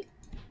can meet.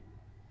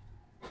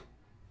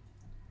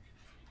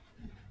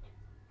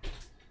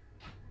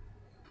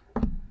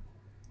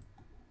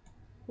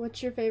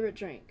 What's your favorite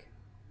drink?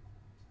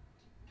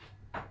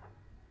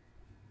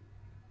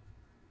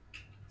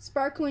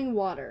 Sparkling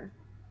water.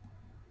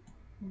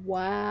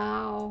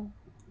 Wow.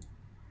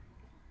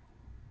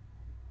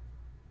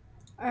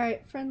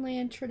 Alright, friendly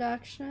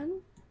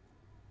introduction.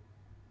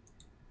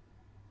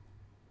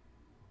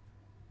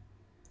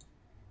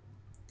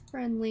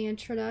 Friendly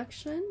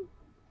introduction.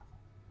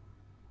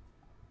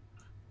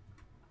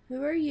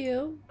 Who are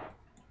you?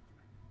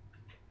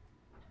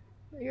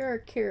 You're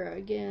Akira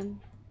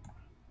again.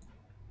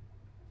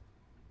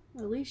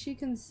 At least you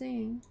can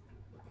sing.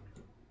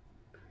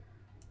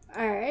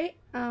 Alright,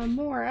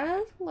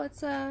 Mora,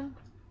 let's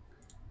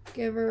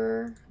give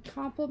her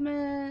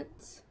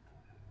compliments.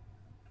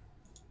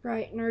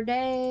 Brighten her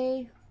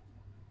day.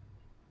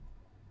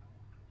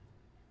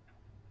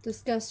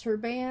 Discuss her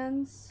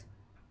bands.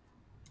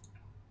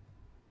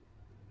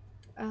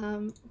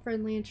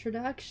 Friendly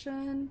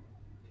introduction.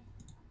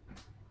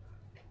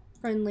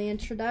 Friendly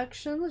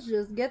introduction. Let's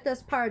just get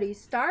this party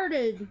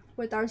started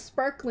with our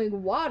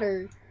sparkling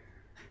water.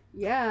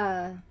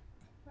 Yeah.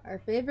 Our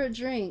favorite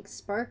drink,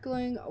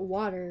 sparkling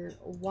water.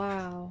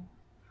 Wow.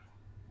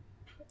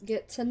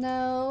 Get to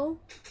know.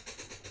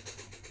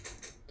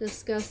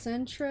 Discuss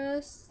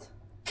interest.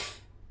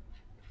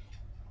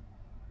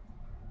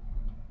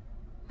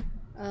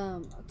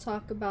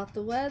 Talk about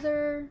the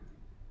weather.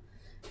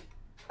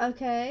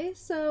 Okay,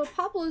 so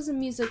Pablo's a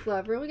music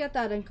lover. We got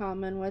that in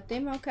common with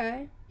him.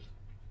 Okay.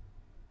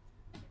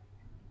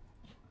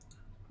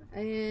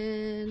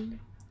 And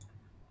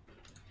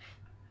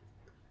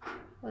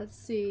let's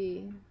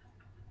see.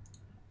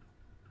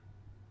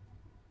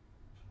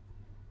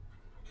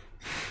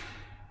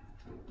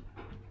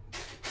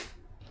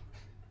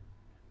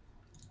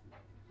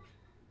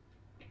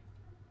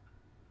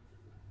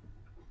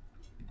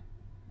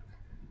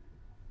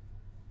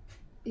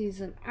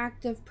 He's an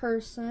active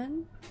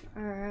person.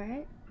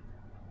 Alright.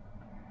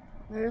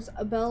 There's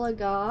Abella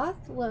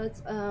Goth.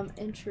 Let's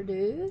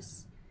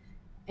introduce.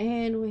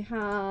 And we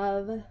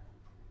have,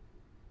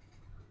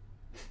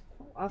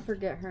 I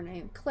forget her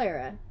name.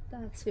 Clara.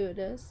 That's who it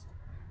is.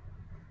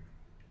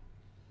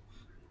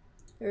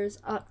 There's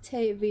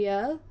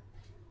Octavia.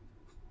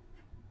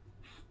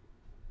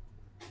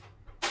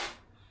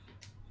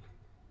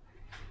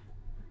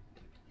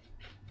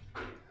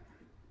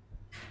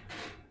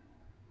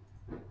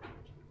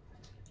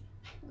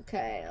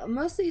 Okay,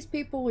 most of these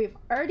people we've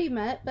already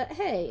met, but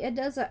hey, it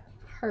doesn't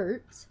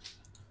hurt.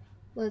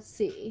 Let's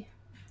see.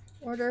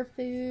 Order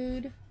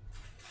food.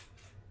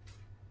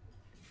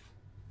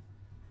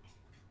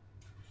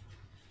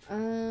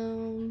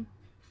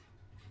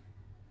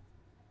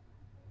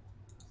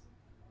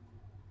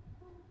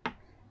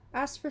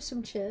 Ask for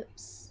some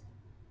chips.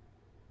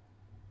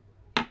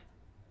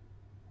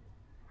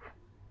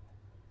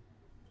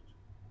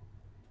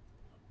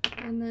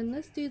 And then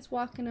this dude's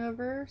walking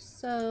over,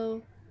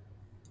 so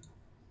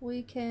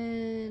we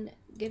can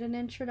get an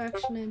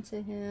introduction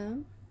into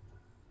him.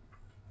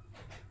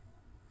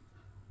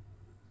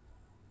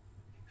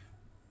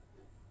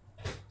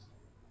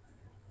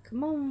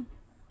 Come on.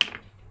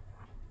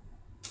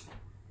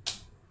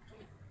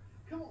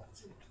 Come on.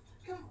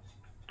 Come on.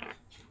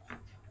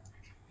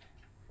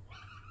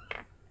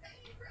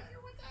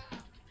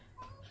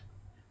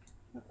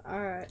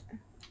 Alright.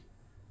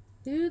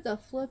 Who the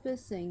flip is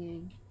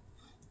singing?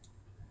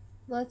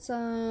 Let's,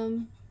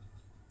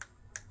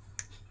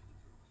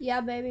 yeah,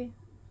 baby.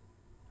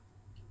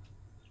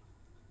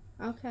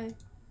 Okay.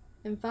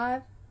 In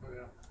 5? Oh,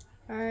 yeah.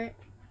 Alright.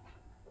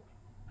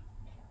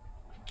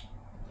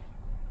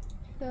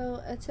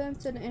 So,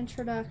 attempt an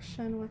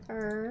introduction with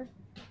her.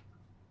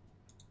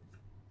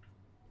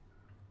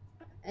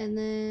 And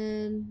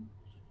then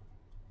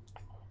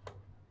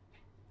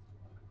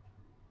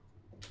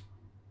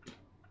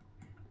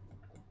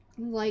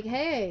like,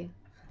 hey,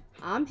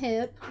 I'm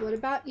hip. What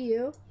about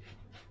you?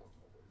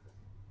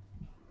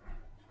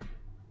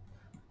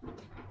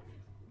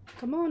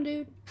 Come on,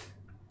 dude.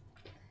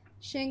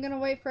 She ain't gonna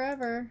wait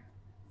forever.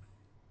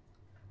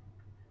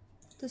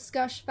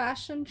 Discuss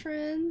fashion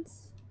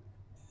trends.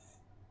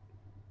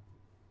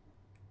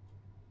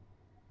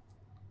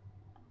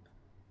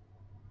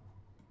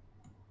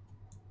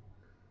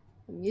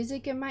 The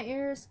music in my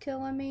ear is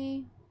killing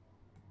me.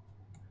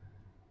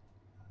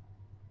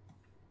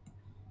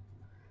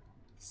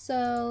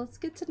 So let's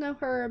get to know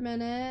her a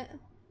minute.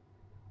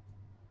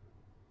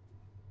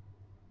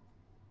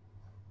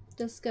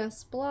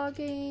 Discuss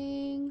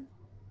blogging.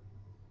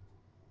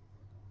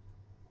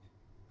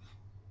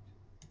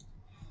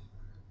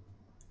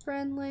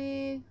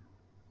 Friendly.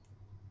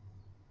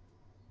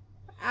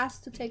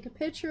 Ask to take a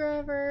picture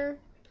of her.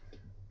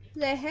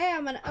 Say, hey,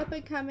 I'm an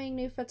up-and-coming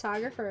new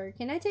photographer.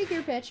 Can I take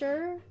your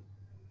picture?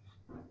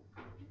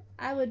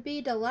 I would be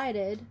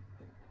delighted,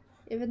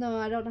 even though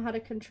I don't know how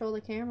to control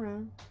the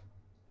camera.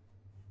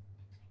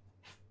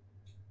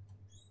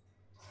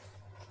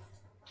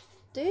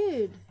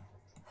 Dude,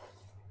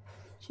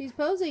 she's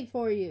posing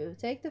for you.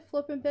 Take the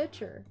flippin'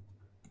 picture.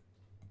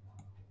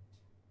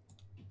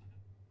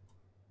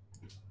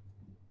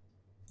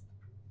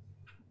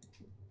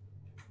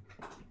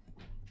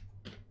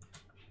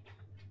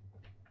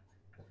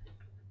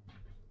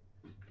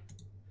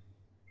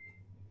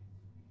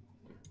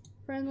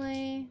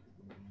 Friendly.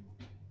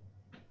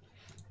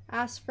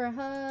 Ask for a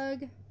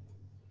hug.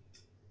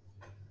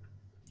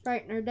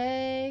 Brighten her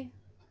day.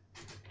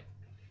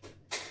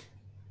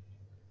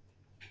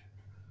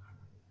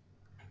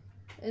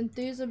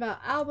 Enthuse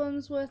about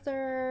albums with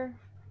her.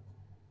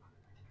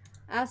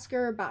 Ask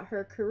her about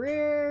her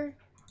career.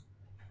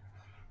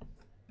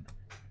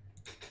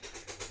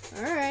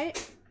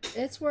 Alright,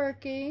 it's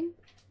working.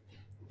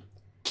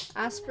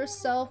 Ask for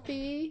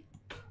selfie.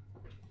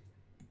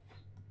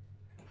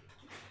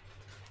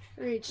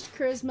 Reached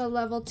charisma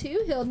level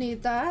 2. He'll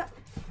need that.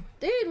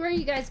 Dude, where are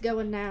you guys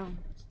going now?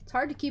 It's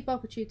hard to keep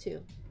up with you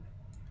two.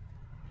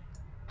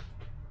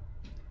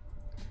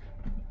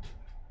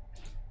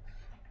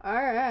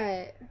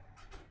 Alright.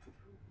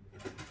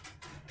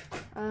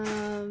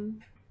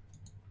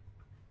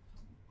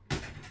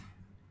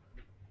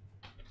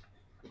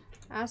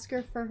 Ask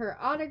her for her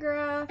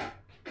autograph.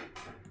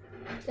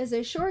 Is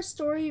a short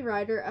story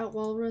writer at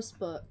Walrus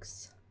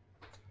Books.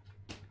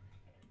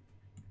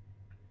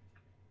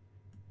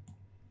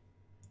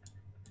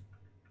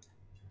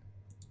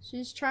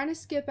 She's trying to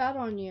skip out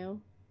on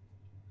you.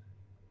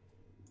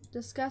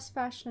 Discuss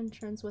fashion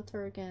trends with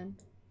her again.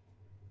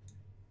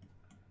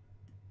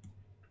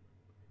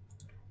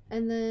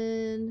 And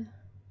then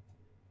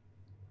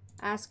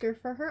ask her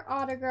for her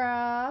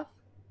autograph.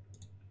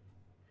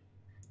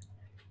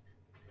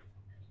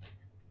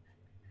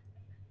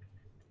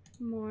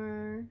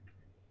 More.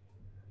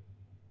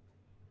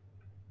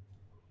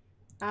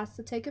 Ask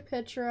to take a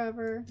picture of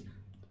her.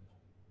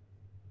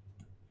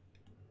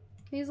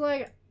 He's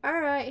like,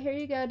 alright, here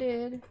you go,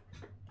 dude.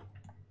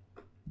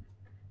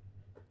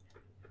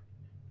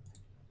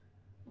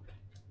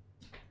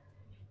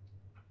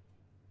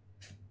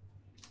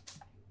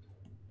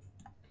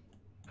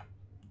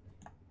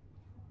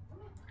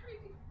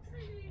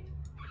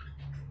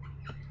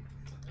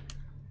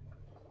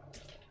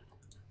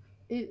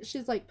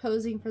 She's like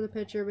posing for the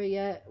picture, but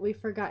yet we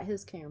forgot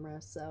his camera,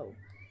 so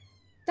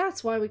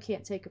that's why we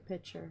can't take a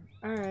picture.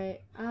 Alright,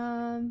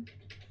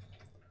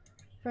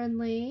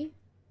 friendly.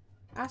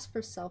 Ask for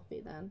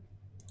selfie then.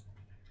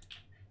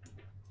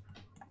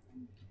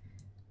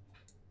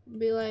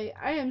 Be like,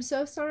 I am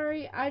so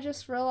sorry. I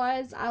just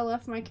realized I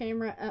left my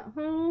camera at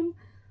home.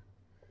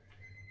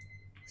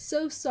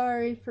 So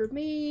sorry for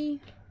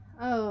me.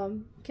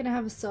 Can I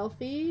have a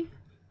selfie?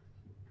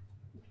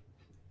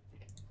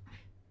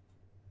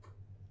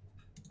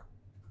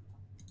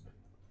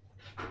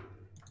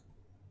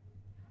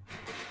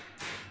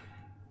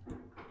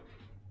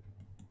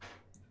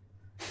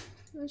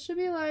 It should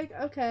be like,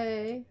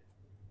 okay.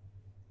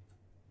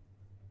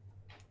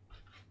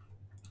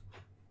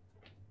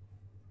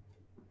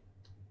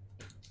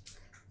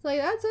 It's like,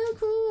 that's so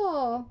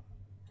cool.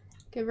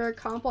 Give her a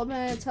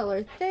compliment. Tell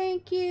her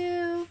thank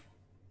you.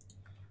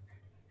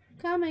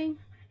 Coming.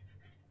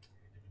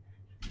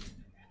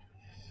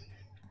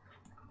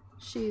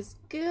 She's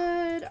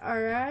good.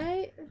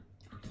 Alright.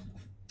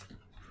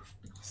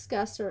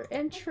 Discuss her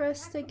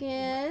interest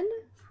again.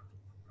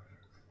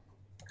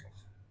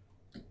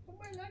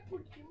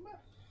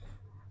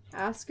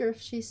 Ask her if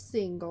she's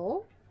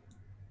single.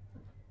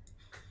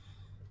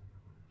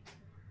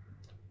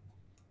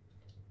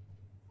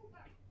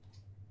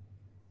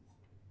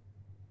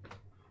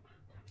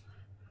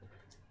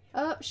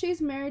 Oh,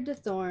 she's married to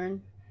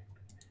Thorn.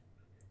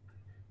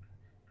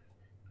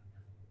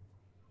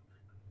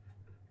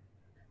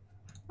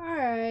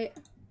 Alright.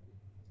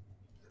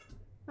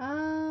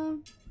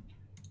 We'll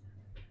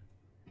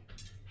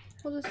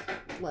just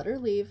let her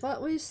leave.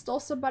 What? We stole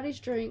somebody's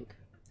drink.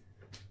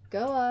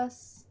 Go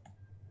us.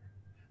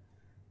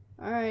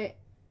 Alright.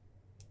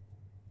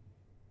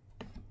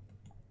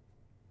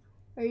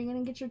 Are you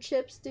gonna get your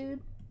chips,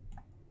 dude?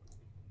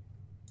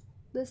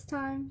 This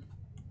time?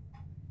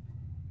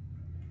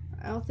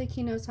 I don't think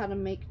he knows how to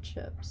make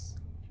chips.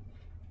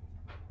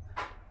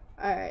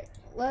 Alright,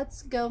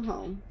 let's go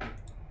home.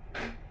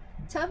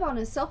 Tevon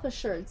is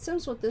self-assured.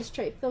 Sims with this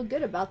trait feel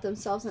good about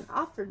themselves and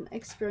often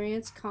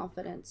experience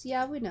confidence.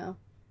 Yeah, we know.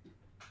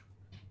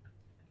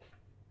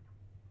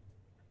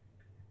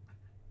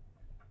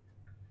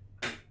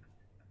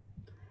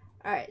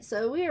 Alright,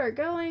 so we are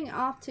going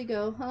off to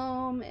go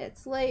home.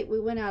 It's late.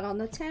 We went out on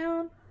the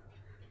town.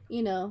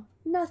 You know,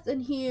 nothing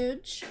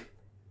huge.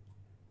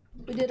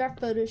 We did our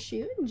photo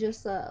shoot and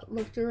just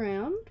looked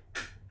around.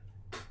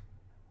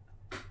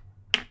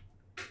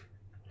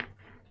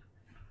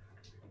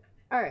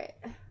 Alright,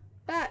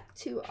 back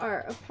to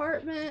our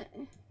apartment.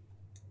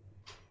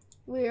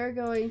 We are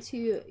going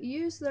to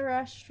use the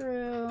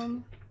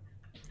restroom,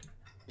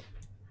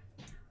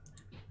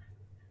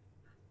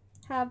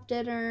 have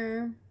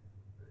dinner,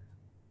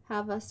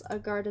 have us a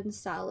garden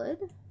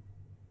salad,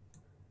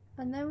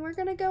 and then we're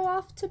gonna go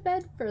off to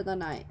bed for the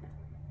night.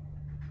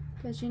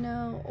 Because, you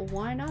know,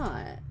 why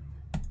not?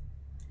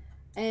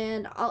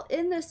 And I'll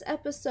end this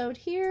episode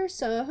here.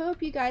 So I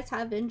hope you guys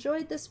have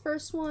enjoyed this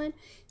first one,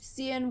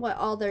 seeing what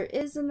all there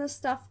is in the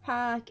stuff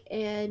pack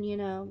and, you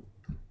know,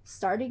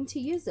 starting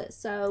to use it.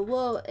 So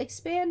we'll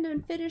expand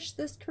and finish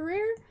this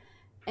career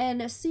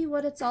and see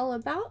what it's all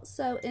about.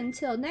 So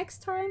until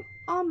next time,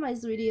 all my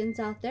Zweetians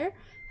out there,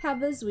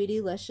 have a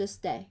Zweetielicious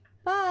day.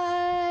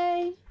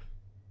 Bye!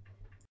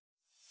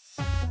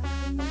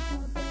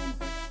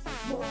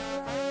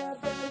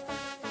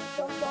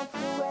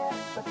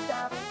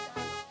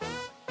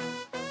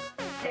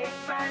 Take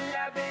my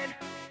lovin',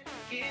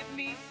 give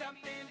me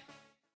something.